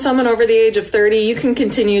communicating with someone over the age of 30, you can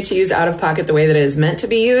continue to use out of pocket the way that it is meant to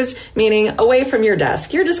be used, meaning away from your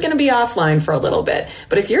desk. You're just going to be offline for a little bit.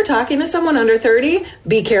 But if you're talking to someone under 30,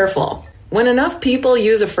 be careful. When enough people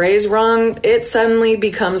use a phrase wrong, it suddenly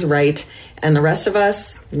becomes right. and the rest of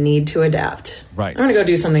us need to adapt. Right. I'm going to go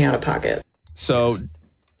do something out of pocket. So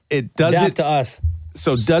it does Adapt it to us.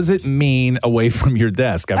 So does it mean away from your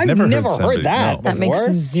desk? I've never heard that. No. That makes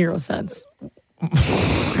zero sense.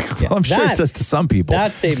 Well, I'm sure it does to some people.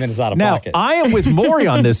 That statement is out of Now, pocket. I am with Maurie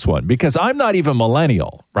on this one because I'm not even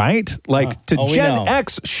millennial, right? Like to we Gen know.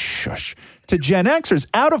 X, to Gen Xers,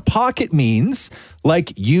 out of pocket means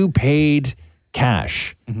like you paid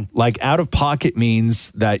cash. Like out of pocket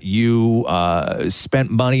means that you spent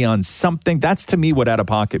money on something. That's to me what out of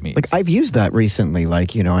pocket means. Like I've used that recently.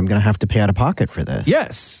 Like, you know, I'm going to have to pay out of pocket for this.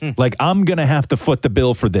 Yes. Like I'm going to have to foot the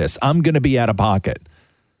bill for this. I'm going to be out of pocket.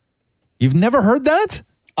 You've never heard that?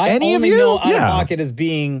 Any only of you? know out of pocket as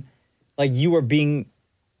being like you were being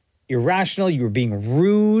irrational, you were being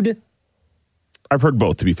rude. I've heard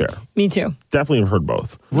both, to be fair. Me too. Definitely have heard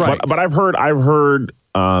both. Right. But I've heard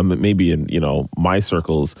maybe in, my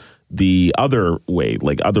circles, the other way,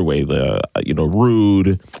 the,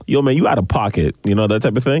 rude, man, you out of pocket, that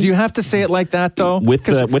type of thing. Do you have to say it like that though? With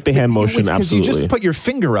the hand motion, Because absolutely. you just put your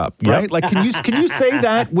finger up, right? Yep. Like, can you say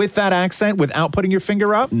that with that accent without putting your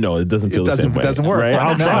finger up? No, it doesn't feel the same way. It doesn't work. Right?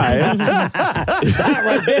 I'll try. That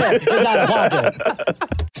right there is out of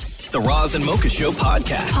pocket. The Roz and Mocha Show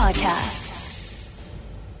Podcast.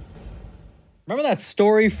 Remember that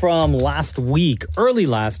story from early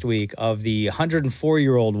last week, of the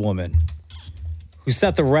 104-year-old woman who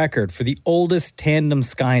set the record for the oldest tandem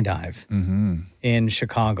skydive in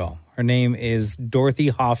Chicago? Her name is Dorothy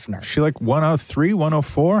Hoffner. She like 103,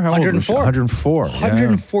 104? How old was she? 104.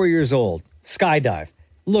 104 years old. Skydive.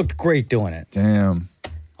 Looked great doing it. Damn.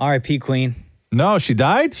 R.I.P. Queen. No, she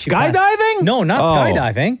died? She passed. Skydiving? No, not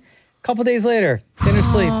skydiving. A couple days later, in her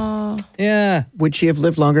sleep. Yeah. Would she have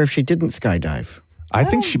lived longer if she didn't skydive? I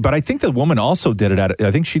think the woman also did it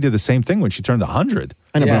I think she did the same thing when she turned 100.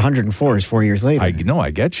 I know, but 104 is 4 years later. I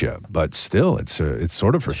get you, but still, it's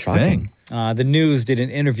sort of her thing. The News did an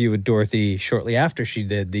interview with Dorothy shortly after she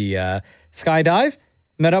did the skydive.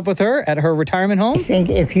 Met up with her at her retirement home. I think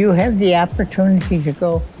if you have the opportunity to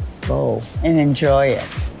go and enjoy it,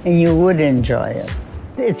 and you would enjoy it.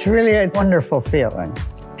 It's really a wonderful feeling.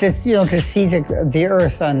 Just, to see the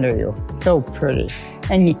earth under you. So pretty.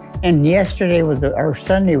 And yesterday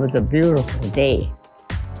Sunday was a beautiful day.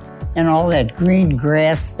 And all that green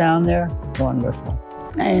grass down there, wonderful.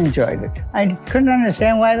 I enjoyed it. I couldn't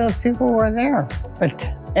understand why those people were there. But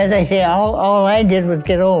as I say, all I did was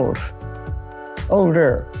get older.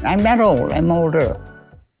 I'm not old, I'm older.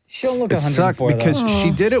 She'll look It sucked because she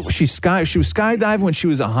did it. She was skydiving when she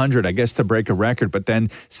was 100, I guess, to break a record. But then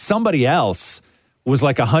somebody else was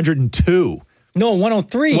like 102. No,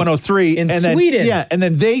 103. 103. In and Sweden. Then, and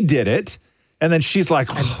then they did it. And then she's like,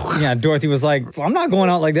 Dorothy was like, I'm not going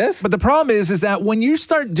out like this. But the problem is that when you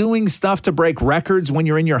start doing stuff to break records when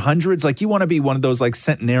you're in your hundreds, like you want to be one of those like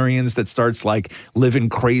centenarians that starts like living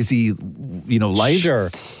crazy, life.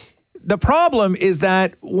 Sure. The problem is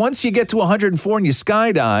that once you get to 104 and you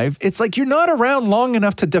skydive, it's like you're not around long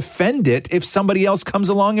enough to defend it if somebody else comes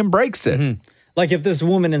along and breaks it. Mm-hmm. Like if this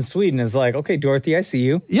woman in Sweden is like, okay, Dorothy, I see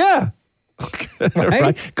you. Yeah.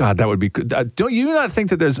 Right? God, that would be good. Don't you not think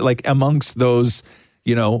that there's like amongst those,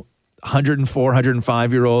 104,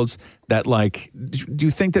 105-year-olds that like, do you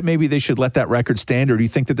think that maybe they should let that record stand? Or do you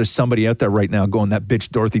think that there's somebody out there right now going, that bitch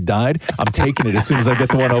Dorothy died? I'm taking it as soon as I get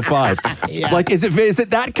to 105. Yeah. Like, is it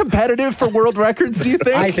that competitive for world records, do you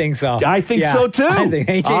think? I think so. I think so too. I think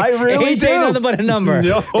AJ, I really AJ do. nothing but a number.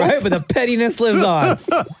 No. Right? But the pettiness lives on.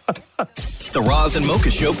 The Roz and Mocha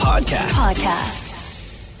Show podcast.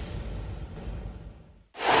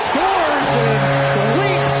 Scores and the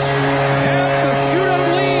Leafs have the shootout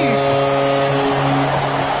lead.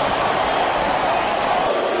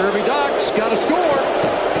 Kirby Doc's got a score.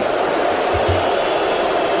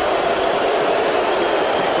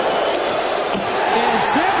 And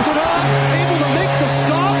Samsonov able to make the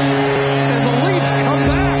stop, and the Leafs come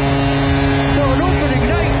back for an opening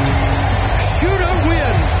night shootout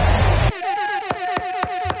win.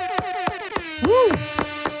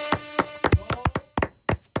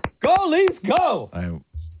 Go, Leafs, go. I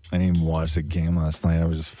didn't even watch the game last night. I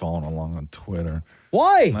was just following along on Twitter.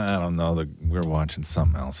 Why? I don't know. We were watching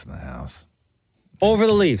something else in the house. Over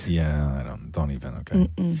the Leafs. Yeah, I don't even. Okay.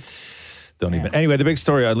 Don't even. Anyway, the big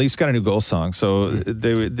story, Leafs got a new goal song. So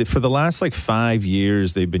they for the last like 5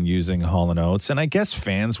 years, they've been using Hall & Oates. And I guess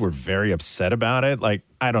fans were very upset about it. Like,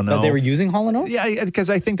 I don't know. That they were using Hall & Oates? Yeah, because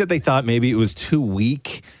I think that they thought maybe it was too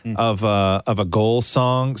weak of a goal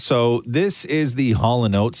song. So this is the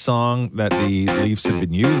Hall & Oates song that the Leafs have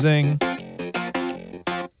been using.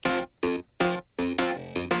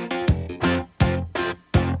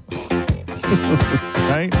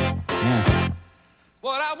 Right? Yeah.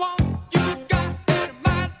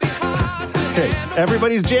 Okay,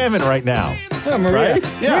 everybody's jamming right now. Yeah, Maria. Right?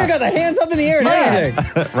 Yeah. Maria got the hands up in the air and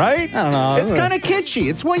everything. Right? I don't know. It's kind of kitschy.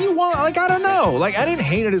 It's what you want. Like, I don't know. Like, I didn't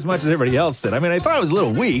hate it as much as everybody else did. I mean, I thought it was a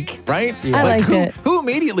little weak, right? Yeah. I liked it. Who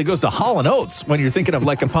immediately goes to Hall & Oates when you're thinking of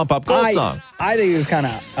like a pump-up goal song? I think it's kind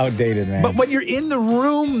of outdated, man. But when you're in the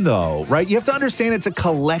room, though, right, you have to understand it's a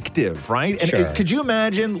collective, right? And Sure. could you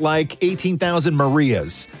imagine like 18,000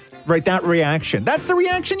 Marias? Right, that reaction. That's the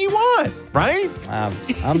reaction you want, right?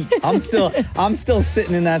 I'm still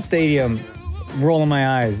sitting in that stadium, rolling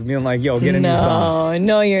my eyes, being like, "Yo, get a new song."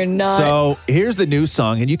 No, you're not. So here's the new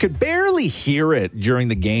song, and you could barely hear it during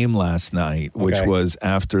the game last night, which Okay. was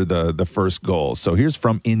after the first goal. So here's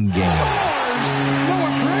from In Game. Noah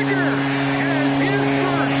Gregor has his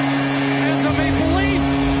first as a Maple Leaf.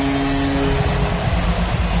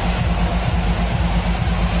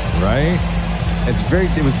 Right?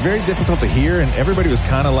 It was very difficult to hear, and everybody was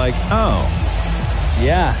kind of like, "Oh,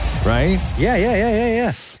 yeah, right,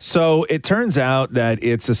 yeah." So it turns out that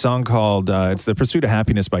it's a song called it's "The Pursuit of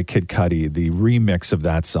Happiness" by Kid Cudi, the remix of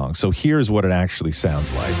that song. So here's what it actually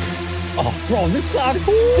sounds like. Oh, bro, this song,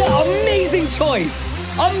 amazing choice,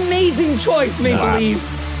 Maple Slaps.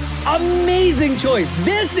 Leafs, amazing choice.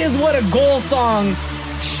 This is what a goal song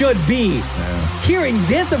should be. Hearing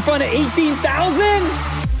this in front of 18,000.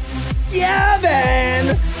 Yeah,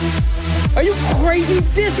 man. Are you crazy?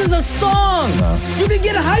 This is a song. You can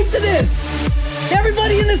get hyped to this.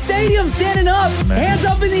 Everybody in the stadium standing up, hands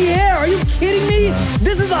up in the air. Are you kidding me?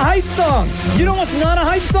 This is a hype song. You know what's not a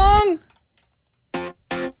hype song?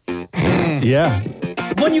 Yeah.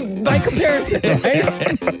 When you, by comparison,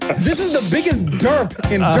 right? This is the biggest derp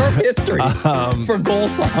in derp history for goal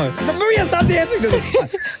song. So Maria, stop dancing to this song.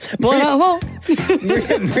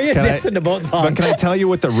 Maria dancing to both songs. But can I tell you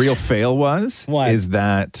what the real fail was? What? Is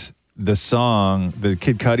that the song, the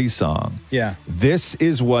Kid Cudi song, Yeah. this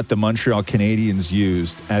is what the Montreal Canadiens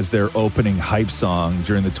used as their opening hype song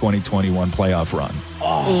during the 2021 playoff run.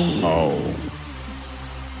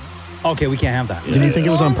 Okay, we can't have that. Did you think it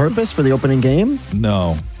was on purpose for the opening game?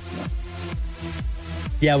 No.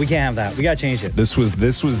 Yeah, we can't have that. We got to change it. This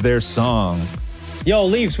was their song. Yo,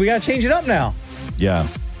 Leafs, we got to change it up now. Yeah.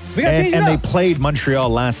 We got to change it and up. they played Montreal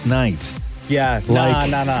last night. Yeah, Like-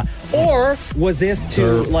 nah. Or was this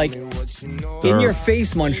to, like, in your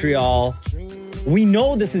face, Montreal, we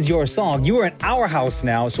know this is your song. You are in our house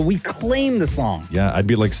now, so we claim the song. Yeah, I'd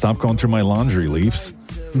be like, stop going through my laundry, Leafs.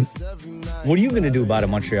 What are you going to do about it,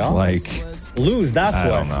 Montreal? Like, lose, that's I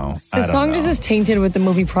what. don't know. The song just is tainted with the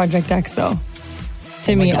movie Project X, though.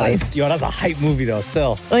 To me, at least. Yo, that's a hype movie, though,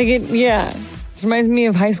 still. Like, it reminds me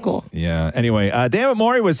of high school. Yeah. Anyway, Dammit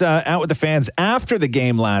Maurie was out with the fans after the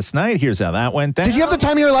game last night. Here's how that went. Did you have the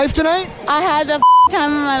time of your life tonight? I had the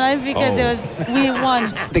time of my life because we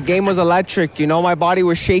won. The game was electric. You know, my body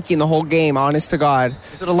was shaking the whole game, honest to God.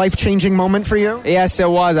 Is it a life-changing moment for you? Yes, it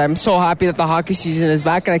was. I'm so happy that the hockey season is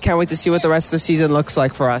back, and I can't wait to see what the rest of the season looks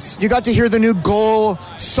like for us. You got to hear the new goal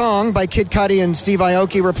song by Kid Cudi and Steve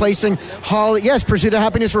Aoki replacing Pursuit of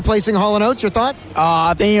Happiness replacing Hall & Oates. Your thoughts?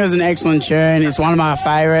 I think it was an excellent tune. It's one of my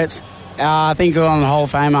favorites. I think it's on the Hall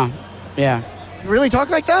of Famer. Yeah. You really talk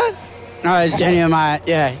like that? No, it's genuine, mate.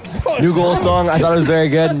 Yeah. New goal song. I thought it was very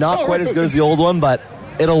good. Not quite as good as the old one, but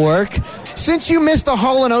it'll work. Since you missed the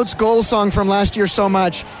Hall & Oates goal song from last year so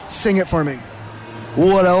much, sing it for me.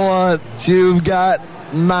 What I want, you've got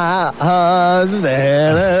my husband.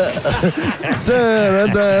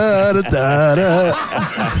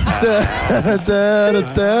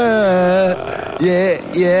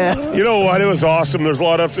 Yeah. You know what? It was awesome. There's a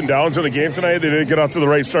lot of ups and downs in the game tonight. They didn't get off to the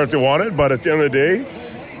right start they wanted, but at the end of the day,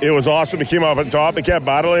 it was awesome. They came up on top. They kept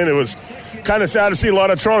battling. It was kind of sad to see a lot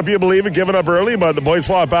of Toronto people leaving, giving up early, but the boys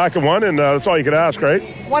fought back and won, and that's all you could ask, right?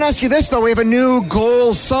 I want to ask you this, though. We have a new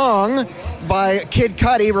goal song by Kid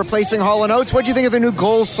Cudi replacing Hall & Oates. What do you think of the new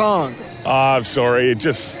goal song? I'm sorry. It's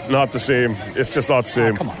just not the same. It's just not the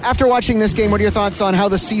same. After watching this game, what are your thoughts on how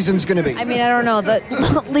the season's going to be? I mean, I don't know.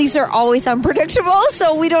 The Leafs are always unpredictable,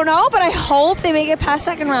 so we don't know, but I hope they make it past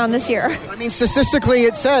second round this year. I mean, statistically,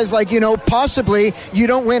 it says, possibly you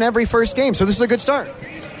don't win every first game, so this is a good start.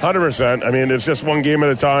 100%. I mean, it's just one game at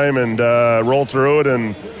a time and roll through it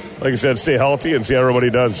and, like I said, stay healthy and see how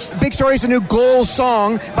everybody does. Big story is a new goal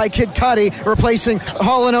song by Kid Cudi replacing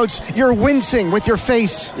Hall & Oates. You're wincing with your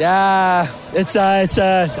face. Yeah, it's I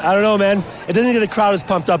don't know, man. it doesn't get the crowd as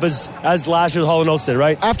pumped up as last year's Hall & Oates did,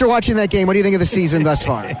 right? After watching that game, what do you think of the season thus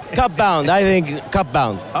far? Cup bound. I think cup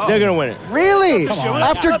bound. They're going to win it. Really?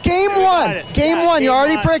 After game one, you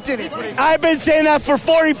already predicted it. I've been saying that for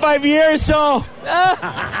 45 years, so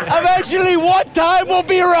eventually one time we'll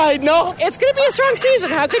be right, no? It's going to be a strong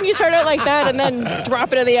season. How can you start out like that and then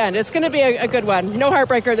drop it at the end? It's going to be a good one. No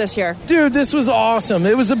heartbreaker this year. Dude, this was awesome.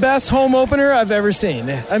 It was the best home opener I've ever seen.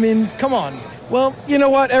 I mean, come on. Well, you know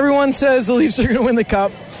what? Everyone says the Leafs are going to win the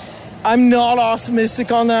Cup. I'm not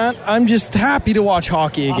optimistic on that. I'm just happy to watch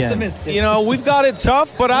hockey again. You know, we've got it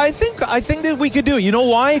tough, but I think that we could do it. You know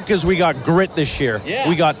why? Because we got grit this year. Yeah.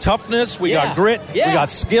 We got toughness. We got grit. Yeah. We got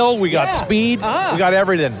skill. We got speed. Uh-huh. We got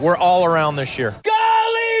everything. We're all around this year.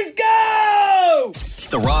 Go, Leafs, go!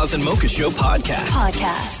 The Roz and Mocha Show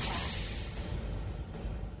podcast.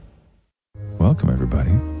 Welcome,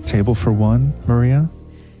 everybody. Table for one, Maria?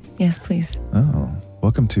 Yes, please. Oh,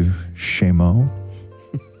 welcome to Shemo.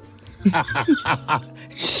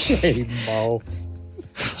 Shemo.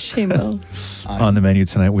 On the menu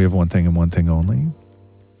tonight, we have one thing and one thing only.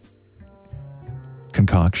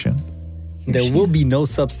 Concoction. There will be no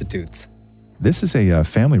substitutes. This is a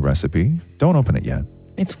family recipe. Don't open it yet.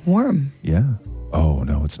 It's warm. Yeah. Oh,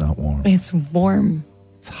 no, it's not warm. It's warm.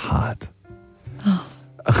 It's hot.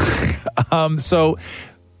 So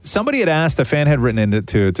somebody had asked, a fan had written in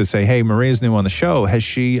to say, hey, Maria's new on the show. Has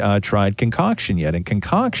she tried Concoction yet? And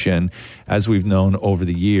Concoction, as we've known over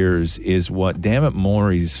the years, is what Dammit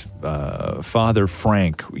Maurie's father,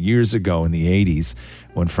 Frank, years ago in the 80s,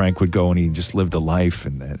 when Frank would go and he just lived a life,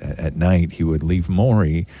 and at night he would leave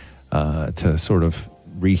Maurie to sort of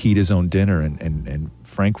reheat his own dinner, and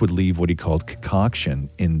Frank would leave what he called concoction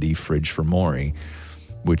in the fridge for Maurie,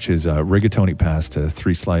 which is rigatoni pasta,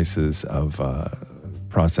 3 slices of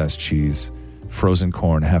processed cheese, frozen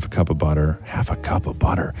corn, half a cup of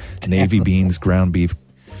butter, navy beans, ground beef,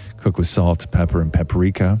 cooked with salt, pepper, and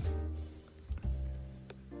paprika,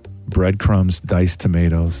 breadcrumbs, diced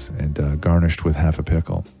tomatoes, and garnished with half a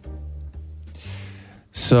pickle.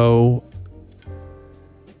 So,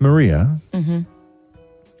 Maria,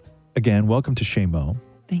 again, welcome to Shemo.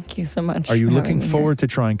 Thank you so much. Are you for looking having me forward to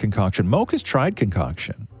trying Concoction? Mocha's tried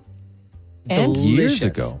Concoction. And? Years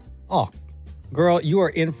ago. Oh, girl, you are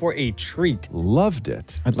in for a treat. Loved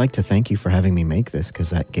it. I'd like to thank you for having me make this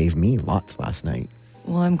because that gave me lots last night.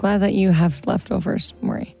 Well, I'm glad that you have leftovers,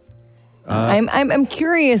 Maury. I'm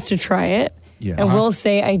curious to try it. Yeah. I will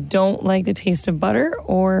say I don't like the taste of butter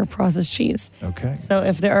or processed cheese. Okay. So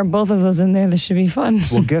if there are both of those in there, this should be fun.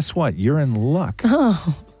 Well, guess what? You're in luck.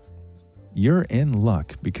 Oh. You're in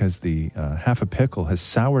luck because the half a pickle has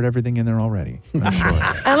soured everything in there already. I'm sure.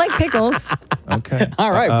 I like pickles. Okay.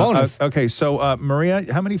 All right, bonus. Okay, so Maria,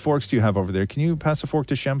 how many forks do you have over there? Can you pass a fork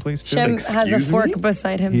to Shem, please? Too? Shem has a fork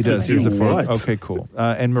beside him. He does. He has a fork. What? Okay, cool.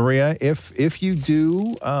 And Maria, if you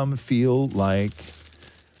do feel like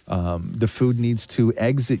the food needs to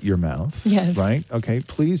exit your mouth, yes, right? Okay,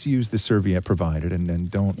 please use the serviette provided, and then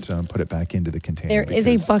don't put it back into the container. There is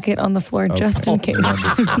a bucket on the floor just in case.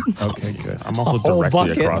 Okay, good. I'm also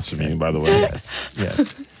directly across from you, by the way. Yes.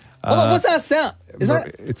 What's that sound? Is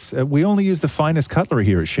that? It's we only use the finest cutlery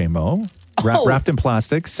here at Shemo. Wrapped in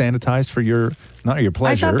plastic, sanitized for not your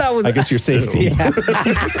pleasure. I thought that was, I guess your safety. Yeah.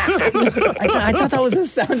 I thought that was a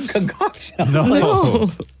sound concoction.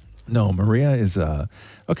 No, Maria is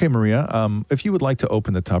okay. Maria, if you would like to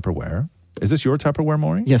open the Tupperware, is this your Tupperware,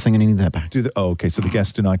 Maury? Yes, I'm going to need that back. Okay, so the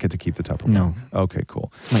guests do not get to keep the Tupperware. No. Okay,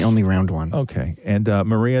 cool. It's my only round one. Okay, and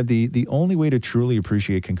Maria, the only way to truly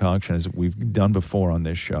appreciate concoction, as we've done before on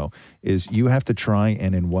this show, is you have to try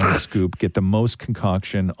and in one scoop get the most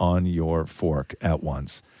concoction on your fork at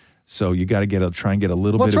once. So you got to try and get a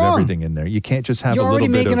little What's bit of wrong? everything in there. You can't just have You're a little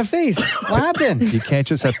bit already making of... a face. What happened? You can't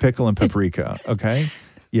just have pickle and paprika, okay?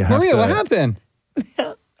 You have Maria, to... what happened?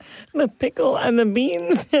 The pickle and the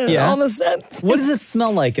beans and all the scents. What does it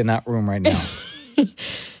smell like in that room right now?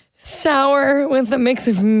 Sour with a mix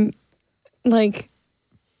of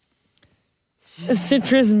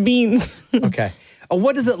citrus beans. Okay.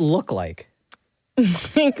 What does it look like?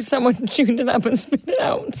 Like someone chewed it up and spit it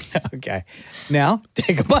out. Okay. Now,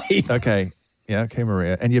 take a bite. Okay. Yeah, okay,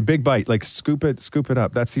 Maria. And your big bite, scoop it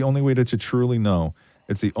up. That's the only way to truly know.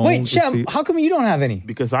 It's the only... Wait, Shem, how come you don't have any?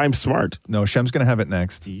 Because I'm smart. No, Shem's going to have it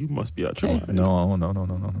next. You must be out your mind.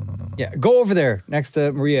 No. Yeah, go over there next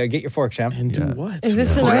to Maria. Get your fork, Shem. And do what? Is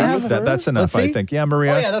this enough? That's enough, Let's I see. think. Yeah,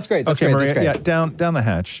 Maria. Oh, yeah, that's great. That's okay, great. Maria. That's great. Yeah, down the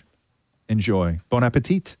hatch. Enjoy. Bon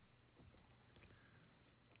appetit.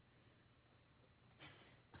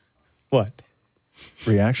 What?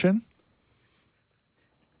 Reaction?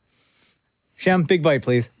 Shem, big bite,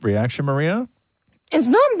 please. Reaction, Maria? It's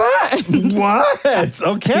not bad. What?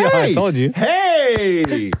 Okay. Yeah, I told you.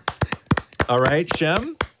 Hey. All right,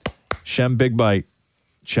 Shem. Shem, big bite.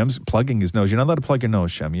 Shem's plugging his nose. You're not allowed to plug your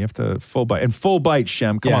nose, Shem. You have to full bite. And full bite,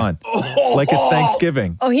 Shem. Come on. Like it's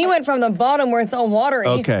Thanksgiving. Oh, he went from the bottom where it's all watery.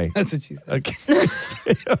 Okay. That's what she said. Okay.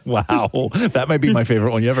 Wow. That might be my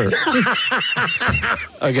favorite one ever.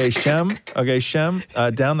 Okay, Shem.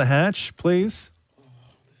 Down the hatch, please.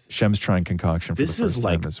 Shem's trying concoction for This the first is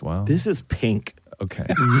time as well. This is pink. Okay.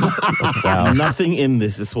 Wow. Nothing in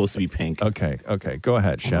this is supposed to be pink. Okay. Go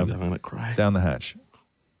ahead, Shem. Oh my God, I'm going to cry. Down the hatch.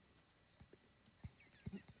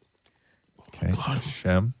 Okay.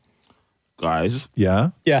 Shem. Guys.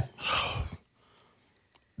 Yeah? Yeah.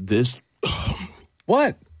 This.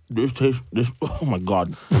 What? This tastes. This. Oh my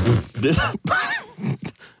God.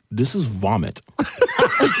 This is vomit.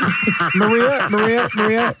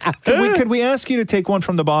 Maria. Could we ask you to take one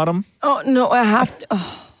from the bottom? Oh, no, I have to.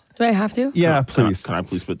 Oh, do I have to? Yeah, please. Can I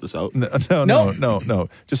please spit this out? No.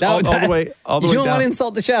 Just all the way You down. don't want to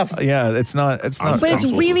insult the chef. Yeah, it's not. But it's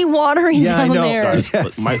really watery Yeah, I down know. there.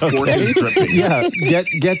 Guys, my fork is dripping. Yeah,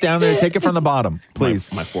 get down there. Take it from the bottom,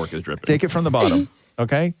 please. My fork is dripping. Take it from the bottom.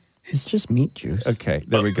 Okay. It's just meat juice. Okay,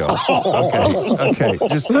 there we go. Okay.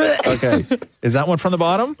 Is that one from the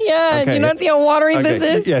bottom? Yeah, do you not see how watery this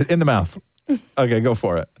is? Yeah, in the mouth. Okay, go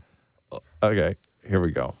for it. Okay, here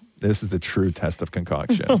we go. This is the true test of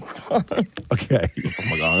concoction. Okay. Oh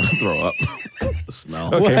my God, I'm going to throw up. The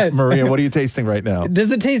smell. Okay, What? Maria, what are you tasting right now?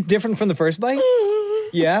 Does it taste different from the first bite?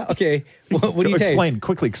 Yeah. Okay. What do you Explain taste?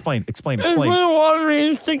 quickly. Explain. It's really watery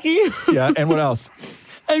and sticky. Yeah, and what else?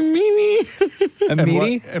 And meaty. A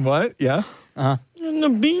meaty? And what? Yeah. Uh-huh. And the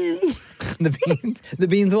beans. The beans. The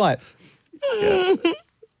beans. What? Yeah.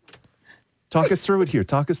 Talk us through it here.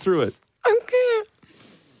 Talk us through it. Okay.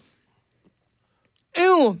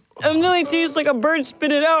 Ew, it really tastes like a bird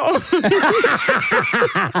spit it out.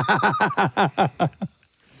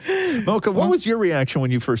 Mocha, what was your reaction when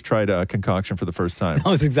you first tried concoction for the first time? That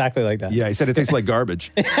was exactly like that. Yeah, he said it tastes like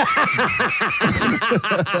garbage. The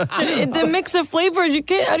mix of flavors, you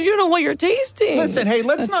can't. I don't know what you're tasting. Listen, hey,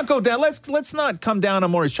 let's not go down. Let's not come down on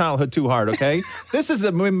Maurie's childhood too hard, okay? This is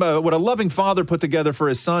what a loving father put together for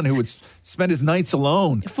his son who would spend his nights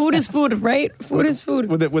alone. Food is food, right? Food is food.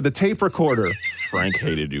 With a tape recorder. Frank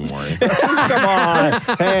hated you, Maury. Come on.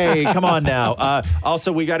 Hey, come on now.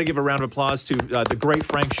 Also, we got to give a round of applause to the great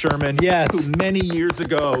Frank Sherman, yes, who many years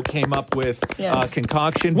ago came up with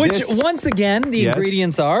concoction. Which, once again, the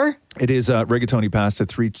ingredients are? It is rigatoni pasta,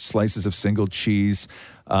 3 slices of single cheese,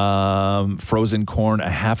 frozen corn, a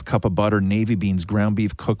half cup of butter, navy beans, ground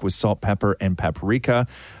beef cooked with salt, pepper, and paprika,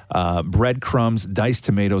 breadcrumbs, diced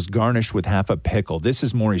tomatoes, garnished with half a pickle. This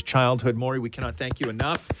is Maury's childhood. Maury, we cannot thank you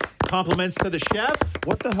enough. Compliments to the chef.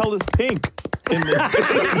 What the hell is pink in this?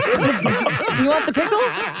 You want the pickle?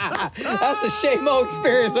 That's the Shamo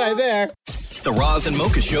experience right there. The Roz and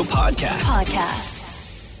Mocha Show podcast.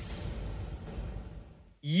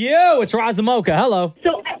 Yo, it's Roz and Mocha. Hello.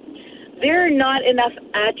 So there are not enough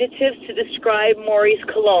adjectives to describe Maurie's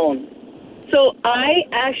cologne. So I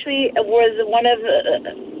actually was one of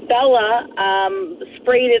Bella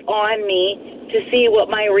sprayed it on me to see what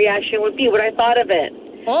my reaction would be, what I thought of it.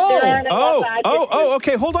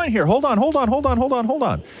 Okay. Hold on here. Hold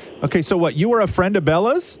on. Okay, so what? You were a friend of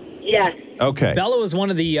Bella's? Yes. Okay. Bella was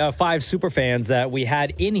one of the 5 super fans that we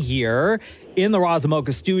had in here in the Roz and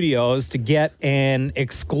Mocha studios to get an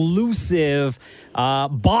exclusive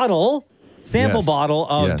sample bottle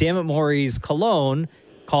of Damn It Maury's cologne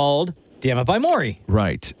called Damn It by Maury.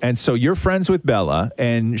 Right. And so you're friends with Bella,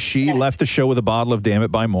 and she left the show with a bottle of Damn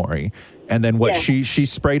It by Maury. And then what? Yes. She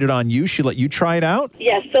sprayed it on you. She let you try it out.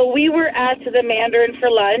 Yes. So we were at the Mandarin for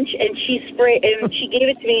lunch, and she gave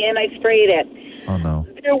it to me, and I sprayed it. Oh no!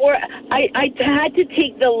 I had to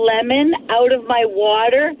take the lemon out of my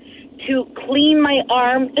water to clean my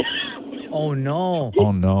arm. Oh no!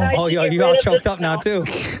 Oh, you all choked up now too.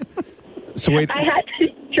 So wait. I had to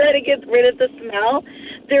try to get rid of the smell.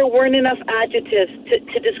 There weren't enough adjectives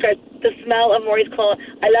to describe the smell of Maury's cologne.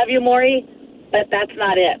 I love you, Maury, but that's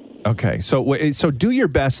not it. Okay, so do your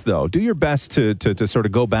best though. Do your best to sort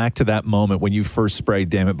of go back to that moment when you first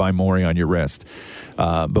sprayed "Damn It" by Maury on your wrist,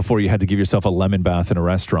 before you had to give yourself a lemon bath in a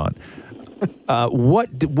restaurant.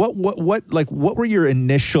 What were your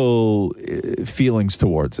initial feelings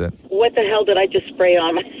towards it? what the hell did I just spray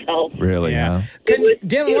on myself? Really? Yeah.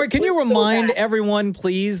 Maury, can you remind everyone,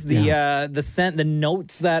 please, the scent, the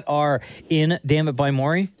notes that are in Damn It by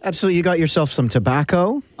Maury? Absolutely. You got yourself some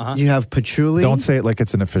tobacco. You have patchouli. Don't say it like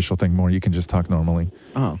it's an official thing, Maury. You can just talk normally.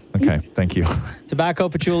 Oh. Okay, thank you. Tobacco,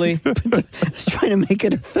 patchouli. I was trying to make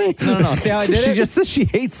it a thing. No. See how I did it? She just says she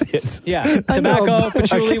hates it. Yeah. Tobacco,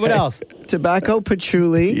 patchouli, what else? Tobacco,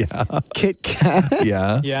 patchouli, Kit Kat.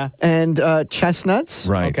 Yeah. And chestnuts.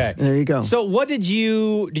 Right. Okay. There you go. So what did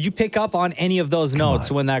you pick up on any of those notes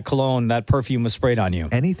when that cologne, that perfume was sprayed on you?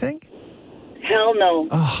 Anything? Hell no.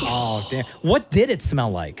 Oh, damn. What did it smell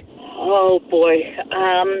like? Oh, boy.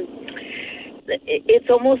 It's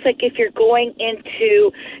almost like if you're going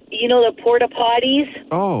into, the porta potties.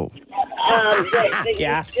 Oh.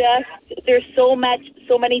 Yeah. There's so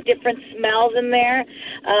many different smells in there,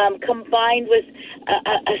 combined with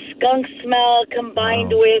a skunk smell,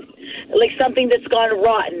 combined with like something that's gone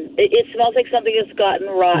rotten. It smells like something that's gotten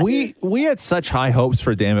rotten. We had such high hopes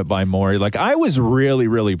for Damn It by Maury. Like I was really,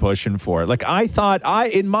 really pushing for it. Like I thought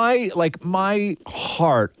in my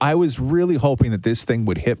heart, I was really hoping that this thing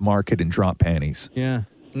would hit market and drop panties. Yeah.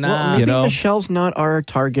 Well, maybe Michelle's not our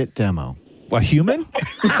target demo. A human?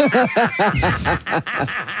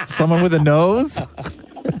 Someone with a nose?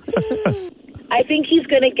 I think he's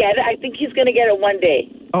going to get it. I think he's going to get it one day.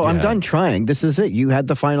 Oh, I'm done trying. This is it. You had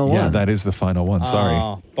the final one. Yeah, that is the final one. Sorry.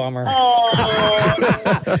 Oh, bummer. Oh.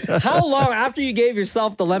 How long after you gave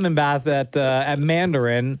yourself the lemon bath at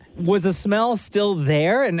Mandarin, was the smell still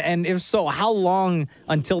there? And if so, how long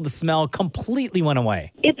until the smell completely went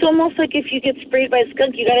away? It's almost like if you get sprayed by a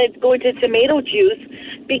skunk, you got to go into tomato juice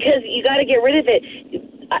because you got to get rid of it.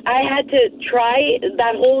 I had to try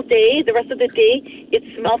that whole day, the rest of the day, it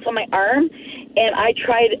smelled on my arm. And I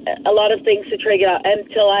tried a lot of things to try to get out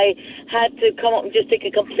until I had to come up and just take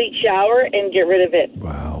a complete shower and get rid of it.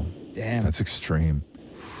 Wow. Damn. That's extreme.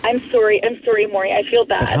 I'm sorry, Maury. I feel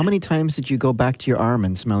bad. But how many times did you go back to your arm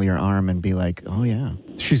and smell your arm and be like, oh, yeah?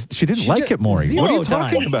 She didn't like it, Maury. What are you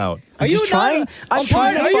talking about? Are you not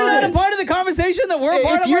a part of the conversation that we're a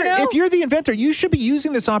part of right now? If you're the inventor, you should be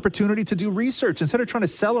using this opportunity to do research instead of trying to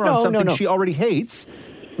sell her on something she already hates.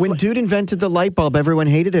 When dude invented the light bulb, everyone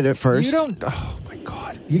hated it at first. You don't. Oh my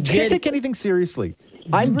God! You can't take anything seriously.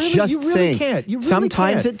 I'm just saying. Can't. You really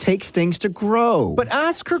sometimes can't. It takes things to grow. But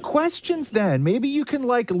ask her questions then. Maybe you can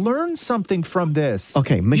learn something from this.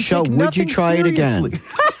 Okay, Michelle, would you try it again?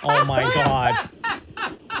 Oh my God.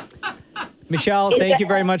 Michelle, thank you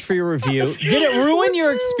very much for your review. Did it ruin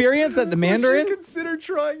your experience at the Mandarin? Would you consider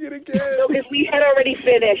trying it again? No, because we had already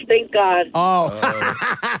finished, thank God. Oh.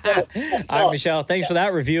 All right, Michelle, thanks for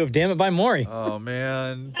that review of Damn It by Maury. Oh,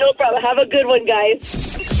 man. No problem. Have a good one, guys.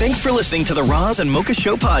 Thanks for listening to the Roz and Mocha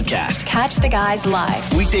Show podcast. Catch the guys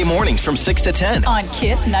live Weekday mornings from 6 to 10 on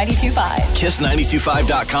Kiss 92.5.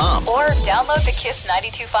 Kiss925.com. Or download the Kiss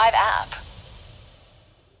 92.5 app.